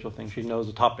for spiritual things. She knows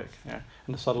the topic and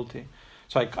the subtlety.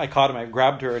 So I caught him. I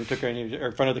grabbed her and took her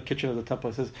in front of the kitchen of the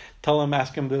temple. I says, "Tell him,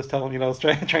 ask him this. Tell him." I was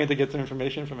trying to get some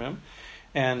information from him.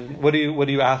 And what do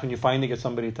you ask when you finally get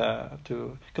somebody to?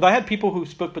 Because I had people who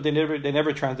spoke, but they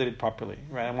never translated properly.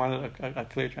 Right? I wanted a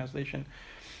clear translation,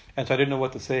 and so I didn't know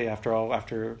what to say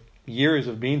after years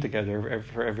of being together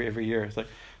every year. It's like,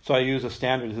 so I use a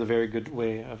standard. This is a very good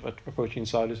way of approaching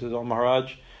sadhu. It says, "Oh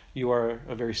Maharaj, you are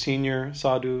a very senior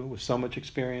sadhu with so much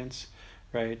experience,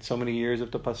 right? So many years of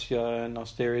tapasya and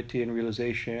austerity and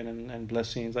realization and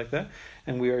blessings like that.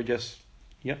 And we are just,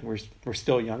 we're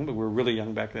still young, but we're really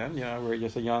young back then. We're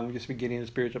just beginning the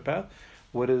spiritual path.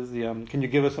 What is can you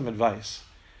give us some advice?"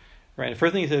 Right? The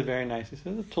first thing he said, very nice. He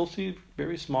says, "Tulsi,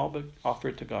 very small, but offer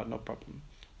it to God, no problem.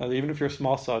 Even if you're a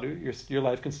small sadhu, your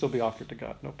life can still be offered to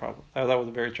God, no problem." That was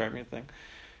a very charming thing.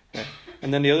 Right.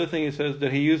 And then the other thing he says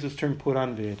that he uses the term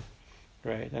Puran Ved,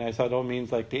 right? And I thought, means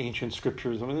like the ancient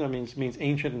scriptures. That means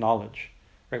ancient knowledge,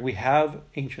 right? We have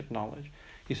ancient knowledge.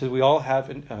 He says we all have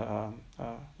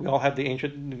the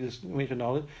ancient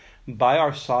knowledge. By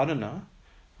our sadhana,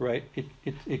 right?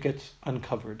 It gets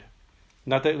uncovered.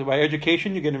 Not that by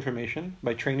education you get information,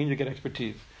 by training you get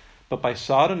expertise, but by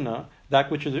sadhana,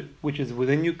 that which is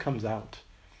within you comes out.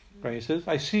 Right? He says,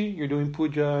 "I see you're doing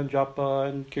puja and japa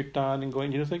and kirtan and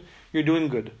going, you're doing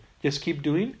good. Just keep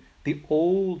doing. The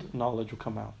old knowledge will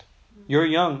come out. You're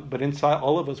young, but inside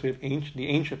all of us we have the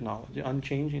ancient knowledge, the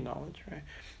unchanging knowledge." Right?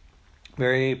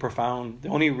 Very profound. The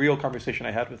only real conversation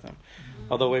I had with him.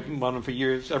 Although I've known him for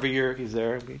years, every year he's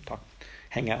there. We talk,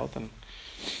 hang out, and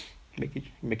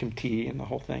make him tea and the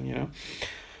whole thing.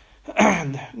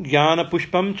 Jnana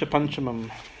pushpam cha panchakam.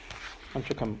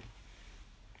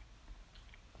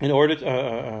 In order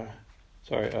to,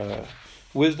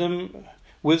 wisdom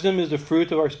is the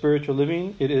fruit of our spiritual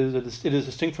living. It is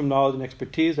distinct from knowledge and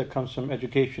expertise that comes from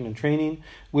education and training.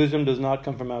 Wisdom does not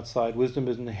come from outside. Wisdom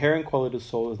is an inherent quality of the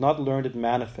soul. It is not learned, it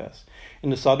manifests.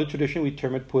 In the sadhu tradition, we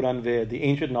term it Puran Ved, the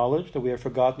ancient knowledge that we have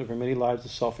forgotten over many lives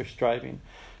of selfish striving.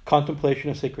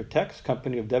 Contemplation of sacred texts,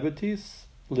 company of devotees,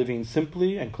 living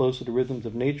simply and close to the rhythms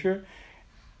of nature,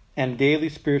 and daily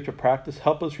spiritual practice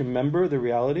help us remember the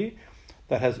reality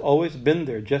that has always been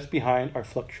there, just behind our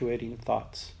fluctuating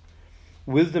thoughts.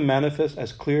 Wisdom manifests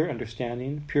as clear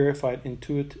understanding, purified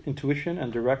intuition,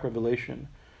 and direct revelation.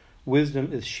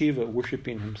 Wisdom is Shiva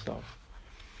worshipping himself.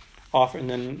 And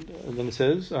then it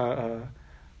says, Jnana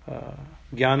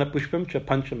Pushpam Cha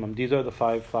Panchamam. These are the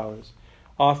 5 flowers.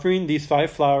 Offering these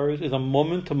 5 flowers is a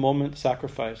moment-to-moment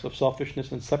sacrifice of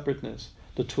selfishness and separateness,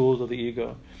 the tools of the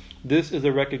ego. This is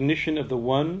a recognition of the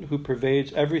one who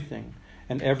pervades everything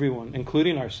and everyone,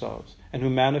 including ourselves, and who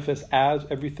manifests as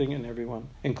everything and everyone,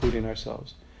 including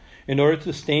ourselves. In order to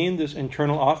sustain this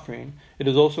internal offering, it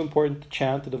is also important to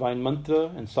chant the divine mantra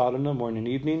and sadhana morning and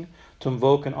evening, to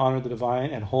invoke and honor the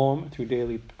divine at home through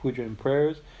daily puja and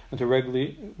prayers, and to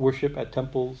regularly worship at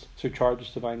temples to charge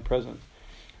its divine presence.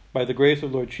 By the grace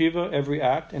of Lord Shiva, every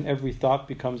act and every thought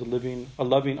becomes a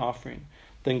loving offering.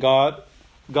 Then God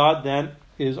then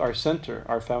is our center,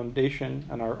 our foundation,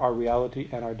 and our reality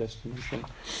and our destination.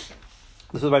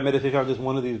 This is my meditation on just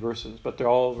one of these verses, but they're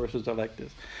all verses that are like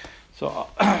this. So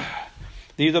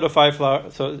these are the 5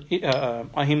 flowers. So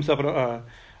Ahimsa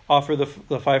offer the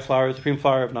 5 flowers: supreme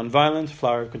flower of nonviolence,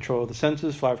 flower of control of the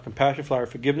senses, flower of compassion, flower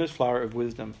of forgiveness, flower of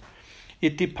wisdom.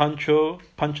 Iti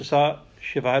panchasa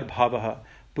shivad bhavaha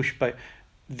pushpai.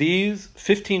 These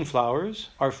 15 flowers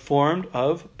are formed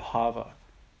of bhava.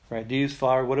 Right? These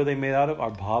flowers, what are they made out of?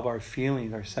 Our bhava, our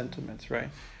feelings, our sentiments, right?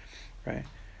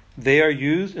 They are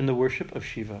used in the worship of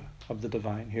Shiva, of the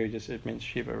divine. Here it means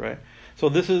Shiva, right? So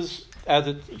this is, as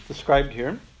it's described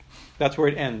here, That's where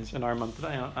it ends in our mantra.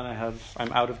 And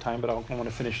I'm out of time, but I want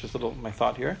to finish my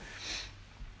thought here.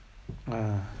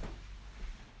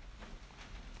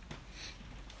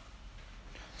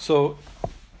 So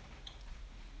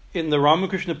in the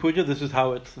Ramakrishna Puja, this is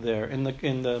how it's there. In the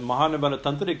Mahanirvana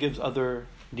Tantra, it gives other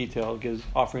detail. It gives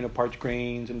offering of parched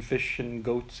grains and fish and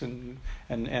goats and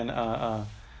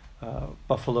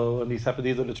buffalo, and these are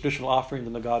the traditional offerings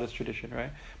in the goddess tradition,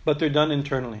 right? But they're done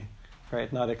internally,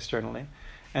 right? Not externally.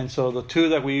 And so the two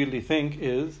that we usually think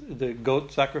is the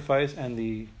goat sacrifice and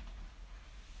the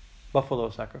buffalo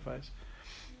sacrifice.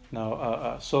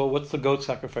 Now, so what's the goat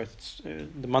sacrifice?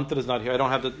 The mantra is not here. I don't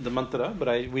have the mantra,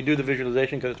 but we do the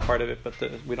visualization because it's part of it, but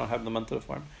we don't have the mantra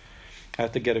form. I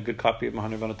have to get a good copy of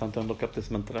Mahanirvana Tantra and look up this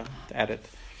mantra to add it.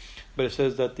 But it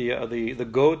says that the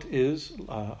goat is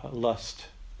lust,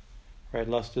 right?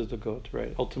 Lust is the goat,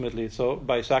 right? Ultimately, so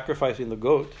by sacrificing the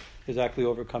goat is actually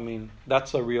overcoming.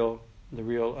 That's the real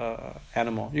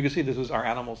animal. You can see this is our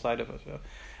animal side of us. Yeah?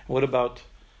 What about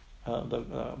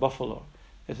the buffalo?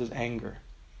 This is anger.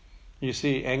 You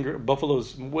see, anger. Buffalo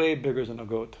is way bigger than a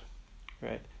goat,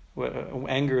 right?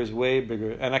 Anger is way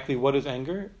bigger. And actually, what is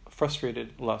anger?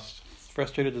 Frustrated lust.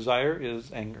 Frustrated desire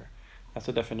is anger. That's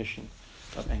the definition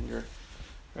of anger,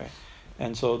 right?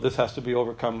 And so this has to be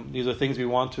overcome. These are things we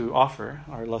want to offer: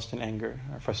 our lust and anger,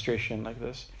 our frustration, like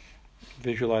this.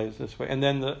 Visualize this way. And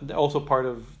then also part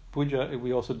of puja,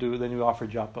 we also do. Then we offer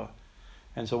japa.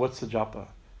 And so, what's the japa?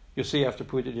 You'll see after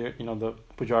puja, the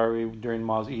pujari during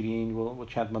Ma's eating will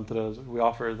chant mantras. We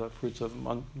offer the fruits of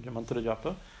mantra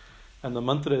japa, and the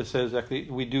mantra says actually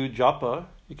we do japa.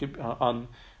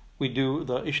 We do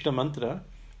the Ishta mantra,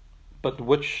 but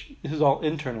this is all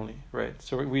internally, right?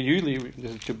 So we usually,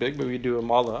 this is too big, but we do a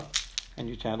mala, and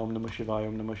you chant Om Namah Shivaya,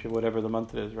 Om Namah Shivaya, whatever the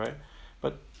mantra is, right?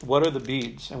 But what are the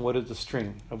beads and what is the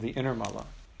string of the inner mala?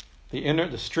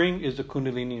 The string is the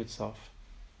Kundalini itself,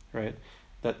 right?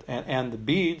 And the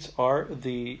beads are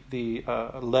the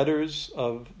letters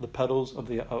of the petals of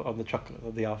the chakra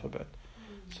of the alphabet.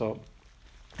 So,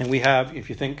 and we have, if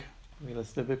you think, we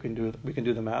can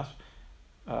do the math.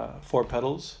 4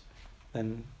 petals,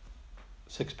 then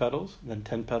 6 petals, then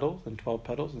 10 petals, then 12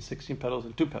 petals, and 16 petals,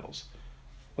 and 2 petals.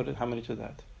 How many is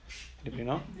that? Anybody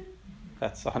know?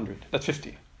 That's 100. That's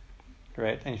 50,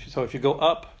 right? And if you go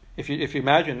up, if you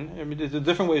imagine, I mean, there's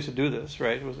different ways to do this,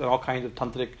 right? With all kinds of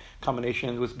tantric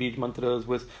combinations with bead mantras,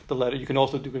 with the letter. You can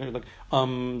also do like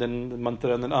then the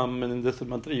mantra, and then and then this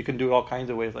mantra. You can do all kinds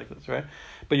of ways like this, right?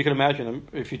 But you can imagine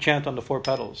if you chant on the 4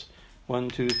 petals. 1,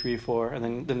 2, 3, 4, and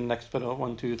then the next petal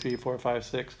 1, 2, 3, 4, 5,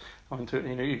 6. 1, 2.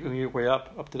 You way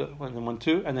up to the 1,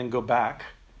 2, and then go back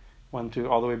 1, 2,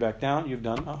 all the way back down. You've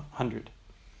done 100,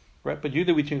 right? But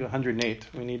usually we change 108.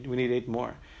 We need 8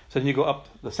 more. So then you go up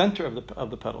the center of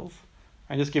the petals.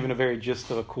 I'm just giving a very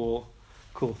gist of a cool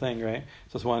thing, right?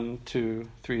 So it's 1, 2,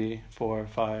 3, 4,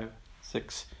 5,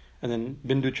 6, and then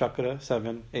Bindu chakra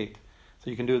 7, 8. So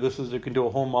you can do a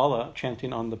whole mala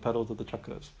chanting on the petals of the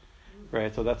chakras.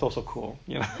 Right, so that's also cool,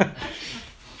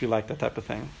 if you like that type of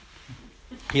thing.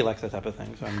 He likes that type of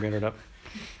thing, so I'm bringing it up.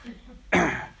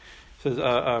 It says,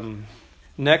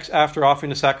 next, after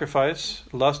offering the sacrifice,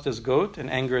 lust as goat and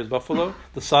anger as buffalo,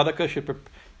 the sadhaka should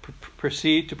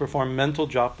proceed to perform mental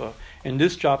japa. In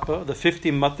this japa, the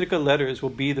 50 matrika letters will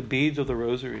be the beads of the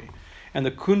rosary, and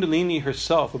the kundalini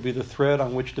herself will be the thread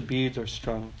on which the beads are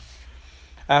strung.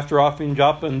 After offering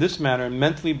japa in this manner,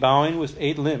 mentally bowing with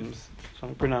 8 limbs,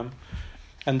 pranam,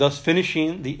 and thus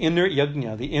finishing the inner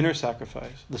yajna, the inner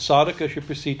sacrifice, the sadhaka should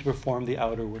proceed to perform the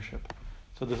outer worship.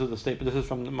 So this is the statement. This is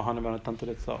from the Mahanirvana Tantra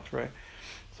itself, right?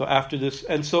 So after this,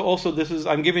 and so also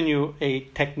I'm giving you a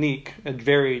technique, a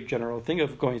very general thing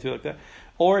of going through like that.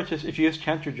 Or it's just, if you just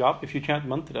chant your japa, if you chant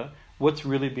mantra, what's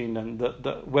really being done?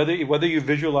 Whether you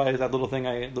visualize that little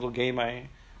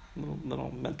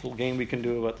mental game we can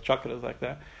do about the chakras like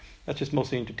that, that's just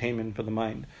mostly entertainment for the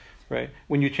mind. Right.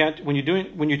 When you're chanting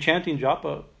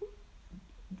japa,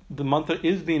 the mantra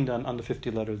is being done on the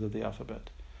 50 letters of the alphabet.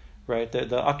 Right. The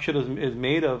akshara is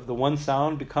made of the one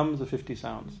sound becomes the 50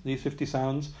 sounds. These 50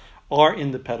 sounds are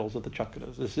in the petals of the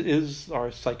chakras. This is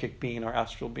our psychic being, our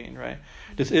astral being. Right.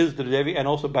 This is the Devi, and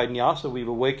also by Nyasa we've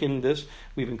awakened this.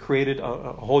 We've created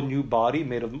a whole new body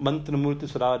made of mantra murti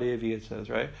sada Devi. It says,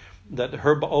 right, that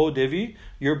Devi,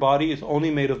 your body is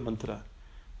only made of mantra.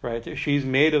 Right, she's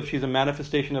a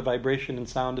manifestation of vibration and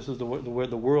sound. This is the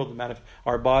world,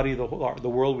 our body, the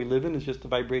world we live in is just the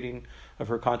vibrating of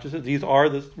her consciousness. These are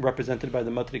represented by the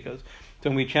matrikas.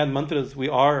 So when we chant mantras, we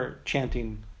are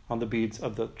chanting on the beads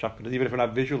of the chakras, even if we're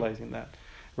not visualizing that,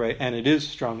 right? And it is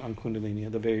strung on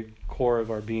Kundalini, the very core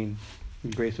of our being, the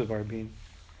grace of our being,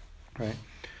 right?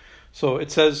 So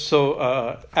it says,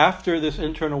 after this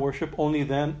internal worship, only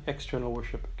then external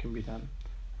worship can be done,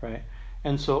 right?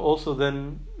 And so also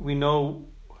then we know,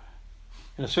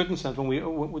 in a certain sense,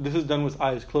 when this is done with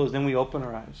eyes closed, then we open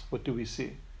our eyes. What do we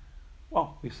see?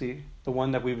 Well, we see the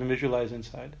one that we've visualized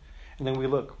inside. And then we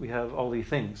look, we have all these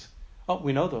things. Oh,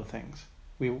 we know those things.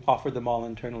 We offered them all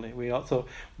internally.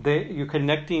 You're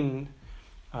connecting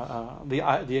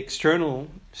the external,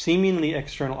 seemingly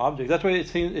external objects. That's why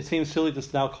it seems silly to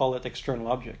now call it external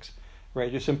objects,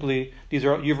 right? You're simply,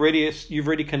 you've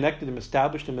already connected them,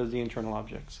 established them as the internal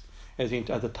objects, as the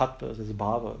tattvas, as the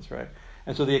bhavas, right?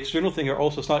 And so the external thing are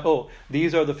also, it's not,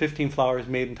 these are the 15 flowers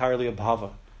made entirely of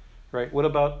bhava, right? What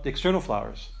about the external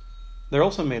flowers? They're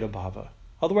also made of bhava.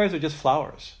 Otherwise, they're just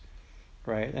flowers,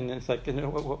 right? And it's like,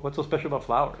 what's so special about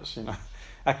flowers?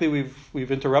 Actually,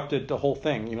 we've interrupted the whole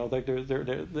thing. Like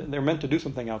they're meant to do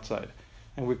something outside,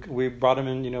 and we brought them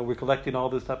in. We're collecting all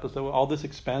this type of stuff, all this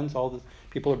expense, all this.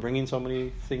 People are bringing so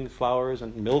many things, flowers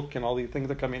and milk and all these things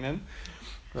are coming in,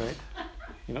 right?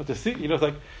 To see, it's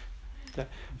like,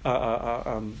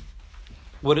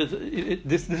 what is it?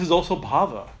 This is also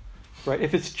bhava, right?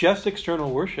 If it's just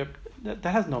external worship, that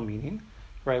has no meaning,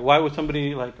 right? Why would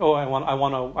somebody like, I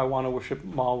want to worship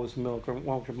Ma with milk, or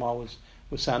want to worship Ma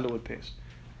with sandalwood paste,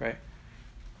 right?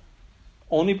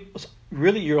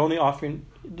 You're only offering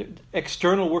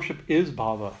external worship is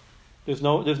bhava. There's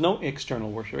no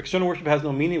external worship. External worship has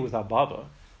no meaning without bhava.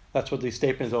 That's what these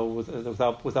statements are.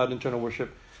 Without internal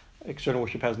worship, external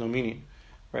worship has no meaning,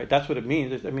 right? That's what it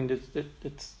means. It's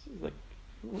like,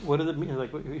 what does it mean?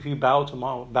 Like if you bow to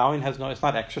Ma, bowing it's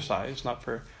not exercise. It's not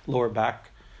for lower back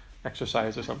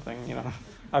exercise or something.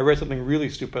 I read something really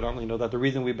stupid on that the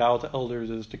reason we bow to elders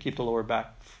is to keep the lower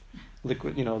back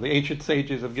liquid. The ancient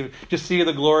sages have given, just see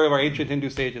the glory of our ancient Hindu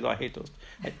sages. I hate those.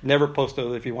 I never post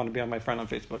those if you want to be on my friend on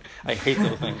Facebook. I hate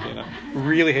those things.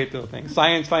 Really hate those things.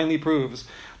 Science finally proves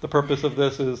the purpose of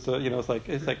this is to, it's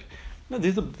like no,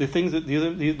 these are the things that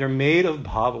they're made of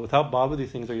bhava. Without bhava,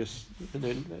 these things are just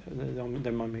they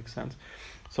don't make sense.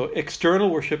 So external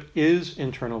worship is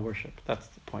internal worship. That's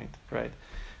the point, right?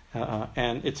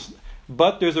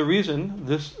 But there's a reason.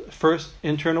 This first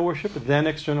internal worship, then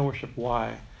external worship.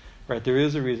 Why? Right? There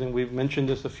is a reason. We've mentioned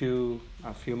this a few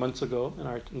months ago in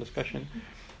our discussion.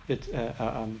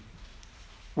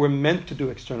 We're meant to do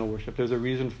external worship. There's a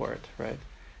reason for it, right?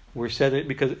 We're said it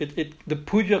because the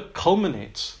puja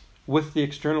culminates with the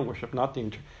external worship, not the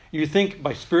internal. You think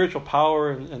by spiritual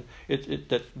power and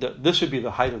that this should be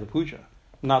the height of the puja,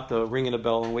 not the ringing a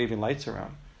bell and waving lights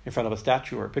around in front of a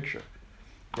statue or a picture,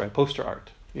 right? Poster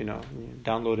art, you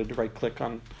download it, right click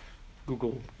on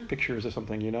Google Pictures or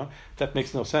something, that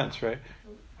makes no sense, right?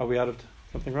 Are we out of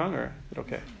something wrong or is it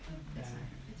okay?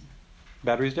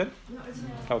 Battery's dead? No, it's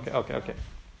not. Okay.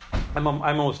 I'm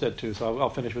almost dead too, so I'll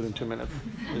finish within 2 minutes.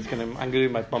 I'm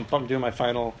doing my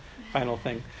final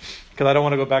thing because I don't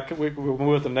want to go back. We'll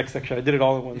move to the next section. I did it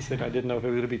all in one sitting. I didn't know if it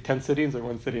was going to be 10 sittings or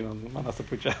one sitting on Manasa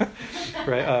Puja,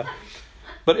 right?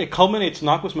 But it culminates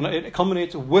it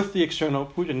culminates with the external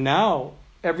puja. Now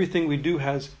everything we do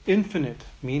has infinite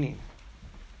meaning,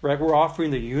 right? We're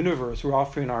offering the universe. We're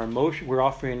offering our emotion. We're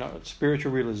offering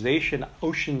spiritual realization,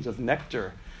 oceans of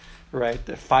nectar. Right,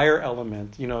 the fire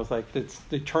element, it's like it's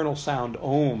the eternal sound,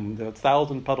 Om, the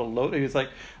 1,000-petal lotus. It's like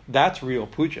that's real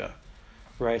puja,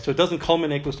 right? So it doesn't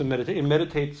culminate with the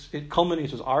meditation. It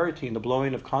culminates with arati and the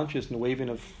blowing of conches and the waving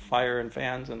of fire and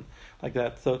fans and like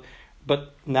that. So,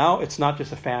 but now it's not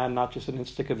just a fan, not just an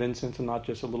stick of incense, and not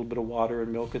just a little bit of water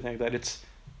and milk and things like that. It's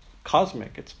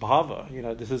cosmic. It's bhava.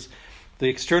 This is the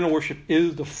external worship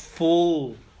is the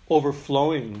full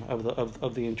overflowing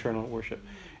of the internal worship.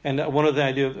 And one of the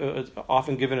ideas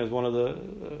often given as one of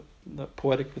the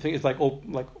poetic things is like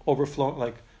overflowing,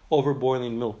 like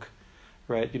overboiling milk,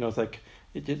 right? It's like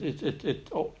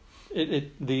the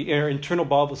internal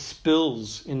bhava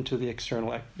spills into the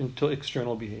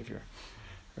external behavior,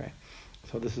 right?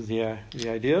 So this is the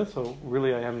idea. So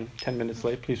really, I am 10 minutes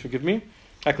late. Please forgive me.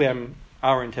 Actually, I'm an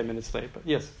hour and 10 minutes late. But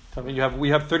yes, tell me. We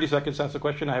have 30 seconds to answer the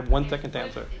question. I have 1 second to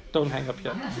answer. Don't hang up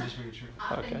yet.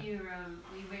 Often you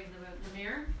wave the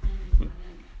mirror.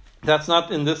 That's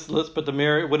not in this list, but the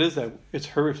mirror. What is that? It's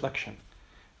her reflection,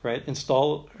 right?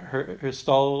 Install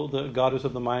the goddess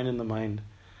of the mind in the mind,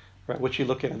 right? What you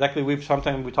look at. Actually,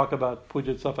 sometimes we talk about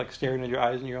puja stuff like staring at your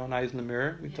own eyes in the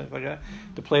mirror. We talk about that.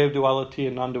 The play of duality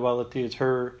and non-duality is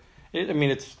her.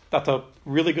 That's a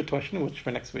really good question, which for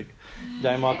next week.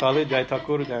 Jai Ma Kali, Jai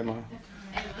Thakur, Jai Ma.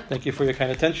 Thank you for your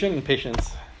kind attention and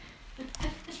patience.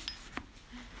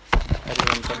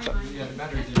 Yeah, the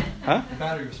battery did. Huh? The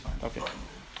battery was fine. Okay.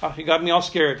 Oh, you got me all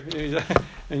scared.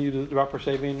 And you do the proper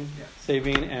saving, Yeah.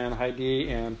 saving and Heidi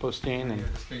and posting and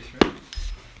The space, right?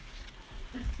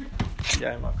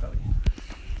 yeah, I'm Akali.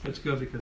 Let's go because